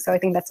marketing. So I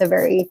think that's a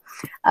very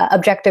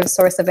objective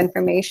source of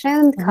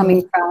information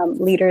coming from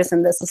leaders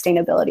in the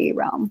sustainability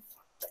realm.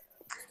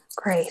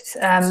 Great.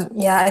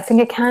 Yeah, I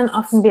think it can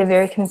often be a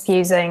very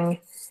confusing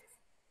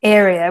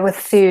area. With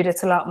food,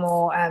 it's a lot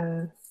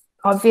more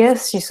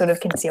obvious. You sort of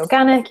can see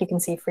organic, you can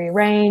see free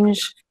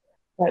range.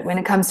 But when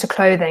it comes to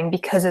clothing,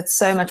 because it's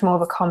so much more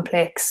of a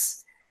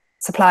complex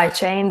supply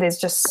chain, there's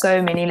just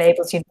so many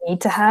labels you need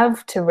to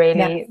have to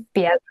really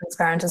be as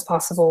transparent as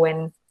possible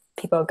when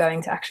people are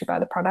going to actually buy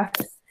the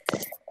product.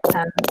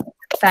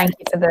 Thank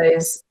you for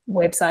those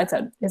websites.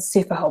 That is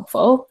super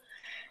helpful.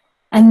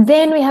 And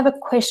then we have a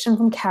question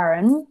from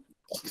Karen.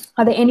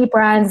 Are there any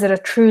brands that are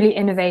truly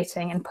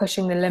innovating and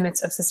pushing the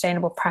limits of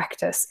sustainable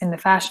practice in the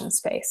fashion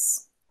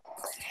space?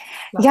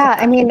 Yeah,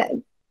 I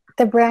mean,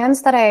 the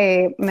brands that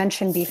I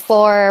mentioned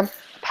before,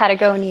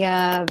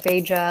 Patagonia,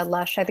 Veja,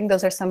 Lush, I think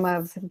those are some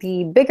of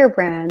the bigger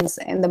brands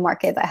in the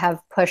market that have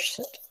pushed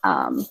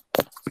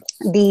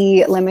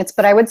the limits.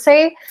 But I would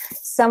say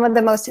some of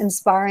the most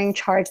inspiring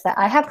charts that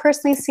I have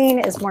personally seen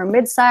is more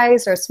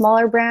mid-sized or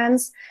smaller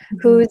brands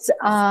whose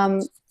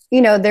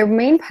their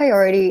main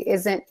priority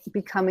isn't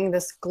becoming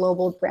this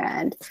global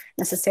brand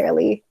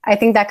necessarily. I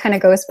think that kind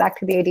of goes back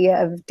to the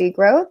idea of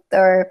degrowth,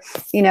 or,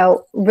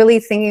 really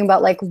thinking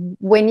about like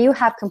when you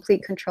have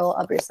complete control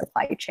of your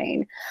supply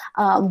chain,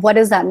 what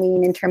does that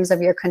mean in terms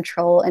of your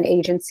control and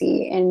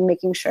agency in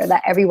making sure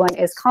that everyone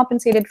is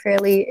compensated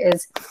fairly,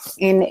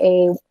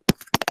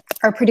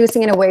 are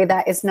producing in a way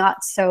that is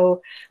not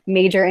so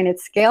major in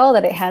its scale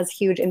that it has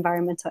huge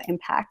environmental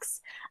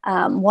impacts.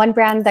 One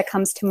brand that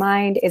comes to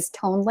mind is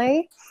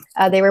Tonley.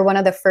 They were one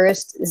of the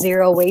first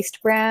zero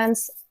waste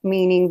brands,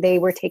 meaning they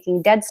were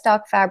taking dead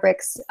stock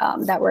fabrics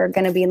that were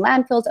going to be in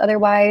landfills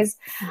otherwise,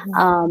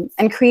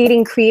 and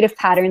creating creative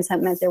patterns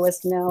that meant there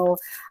was no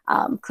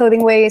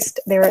clothing waste.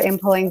 They were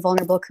employing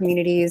vulnerable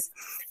communities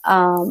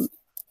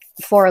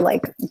for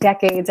like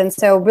decades. And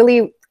so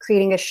really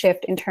creating a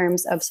shift in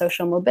terms of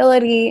social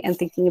mobility and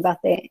thinking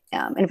about the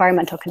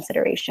environmental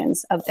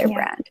considerations of their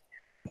brand.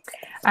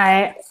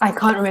 I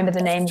can't remember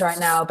the names right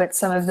now, but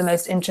some of the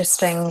most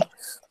interesting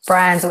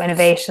brands or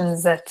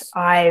innovations that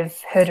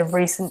I've heard of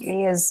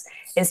recently is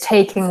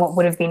taking what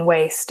would have been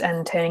waste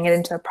and turning it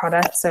into a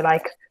product. So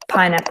like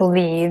pineapple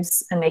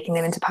leaves and making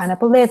them into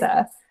pineapple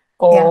leather,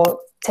 or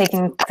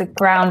taking the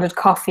grounded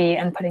coffee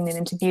and putting them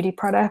into beauty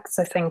products.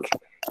 I think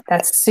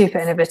that's super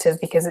innovative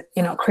because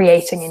you're not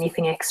creating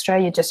anything extra,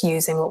 you're just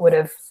using what would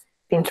have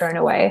been thrown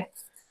away.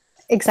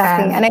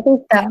 Exactly. And I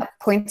think that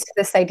points to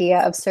this idea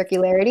of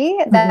circularity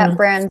that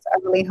brands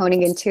are really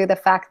honing into, the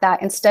fact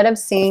that instead of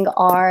seeing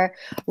our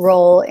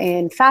role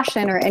in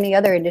fashion or any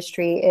other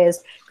industry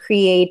is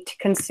create,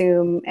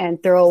 consume,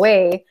 and throw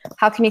away,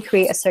 how can you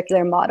create a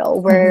circular model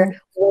where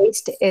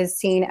waste is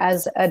seen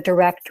as a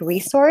direct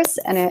resource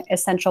and an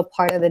essential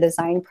part of the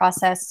design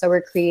process? So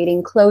we're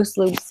creating closed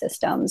loop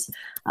systems.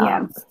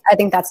 I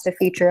think that's the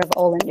future of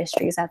all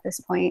industries at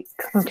this point.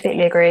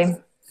 Completely agree.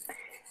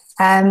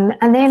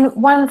 And then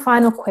one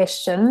final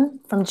question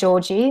from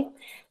Georgie.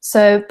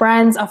 So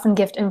brands often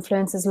gift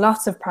influencers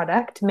lots of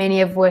product,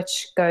 many of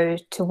which go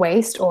to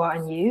waste or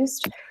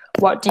unused.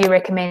 What do you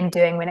recommend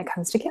doing when it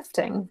comes to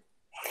gifting?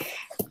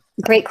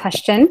 Great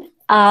question.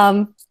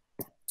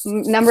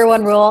 Number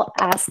one rule,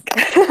 ask.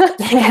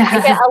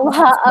 I get a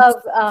lot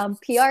of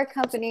PR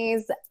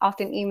companies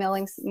often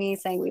emailing me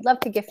saying, we'd love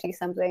to gift you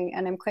something.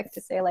 And I'm quick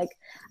to say, like,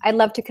 I'd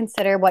love to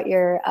consider what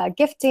you're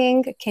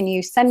gifting. Can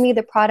you send me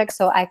the product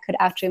so I could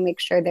actually make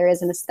sure there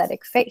is an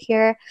aesthetic fit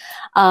here?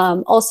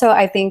 Also,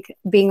 I think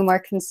being more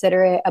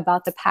considerate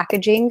about the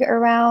packaging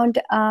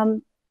around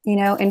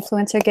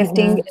influencer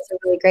gifting is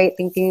really great.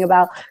 Thinking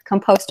about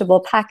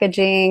compostable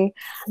packaging.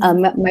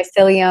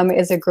 Mycelium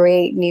is a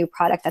great new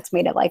product that's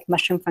made of like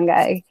mushroom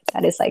fungi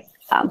that is like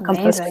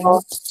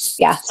compostable.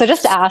 Yeah, so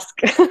just ask.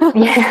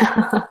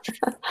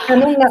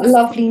 And on that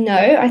lovely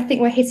note, I think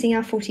we're hitting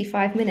our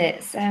 45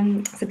 minutes.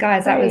 So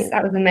guys, that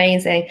was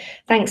amazing.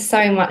 Thanks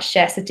so much,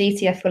 Jess.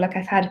 Aditi, I feel like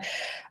I've had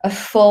a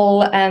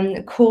full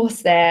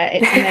course there.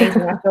 It's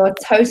amazing. I feel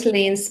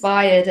totally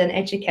inspired and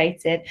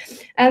educated.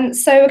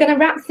 So we're going to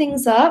wrap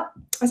things up.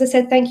 As I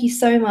said, thank you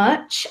so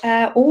much.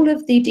 All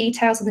of the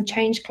details on the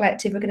Change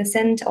Collective, we're going to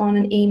send on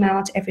an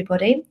email to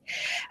everybody.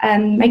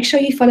 Make sure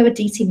you follow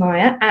Aditi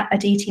Mayer at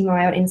Aditi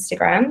Mayer on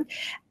Instagram,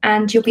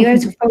 and you'll be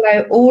able to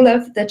follow all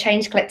of the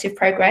Change Collective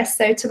progress.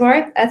 So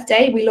tomorrow, Earth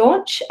Day, we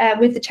launch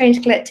with the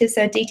Change Collective.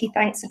 So Aditi,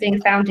 thanks for being a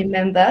founding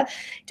member.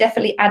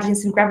 Definitely adding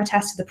some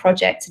gravitas to the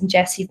project. And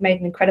Jess, you've made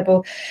an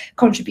incredible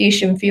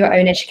contribution for your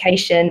own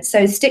education.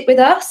 So stick with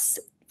us.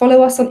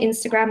 Follow us on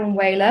Instagram and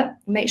Whalar.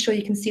 Make sure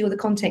you can see all the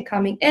content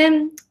coming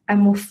in,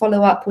 and we'll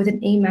follow up with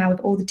an email with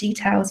all the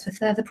details for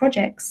further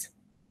projects.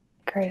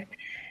 Great.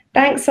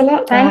 Thanks a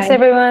lot, Thanks,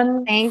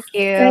 everyone. Thank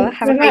you. Thanks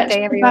Have a great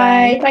day, everyone.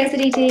 Bye. Thanks,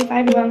 Aditi. Bye,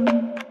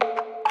 everyone.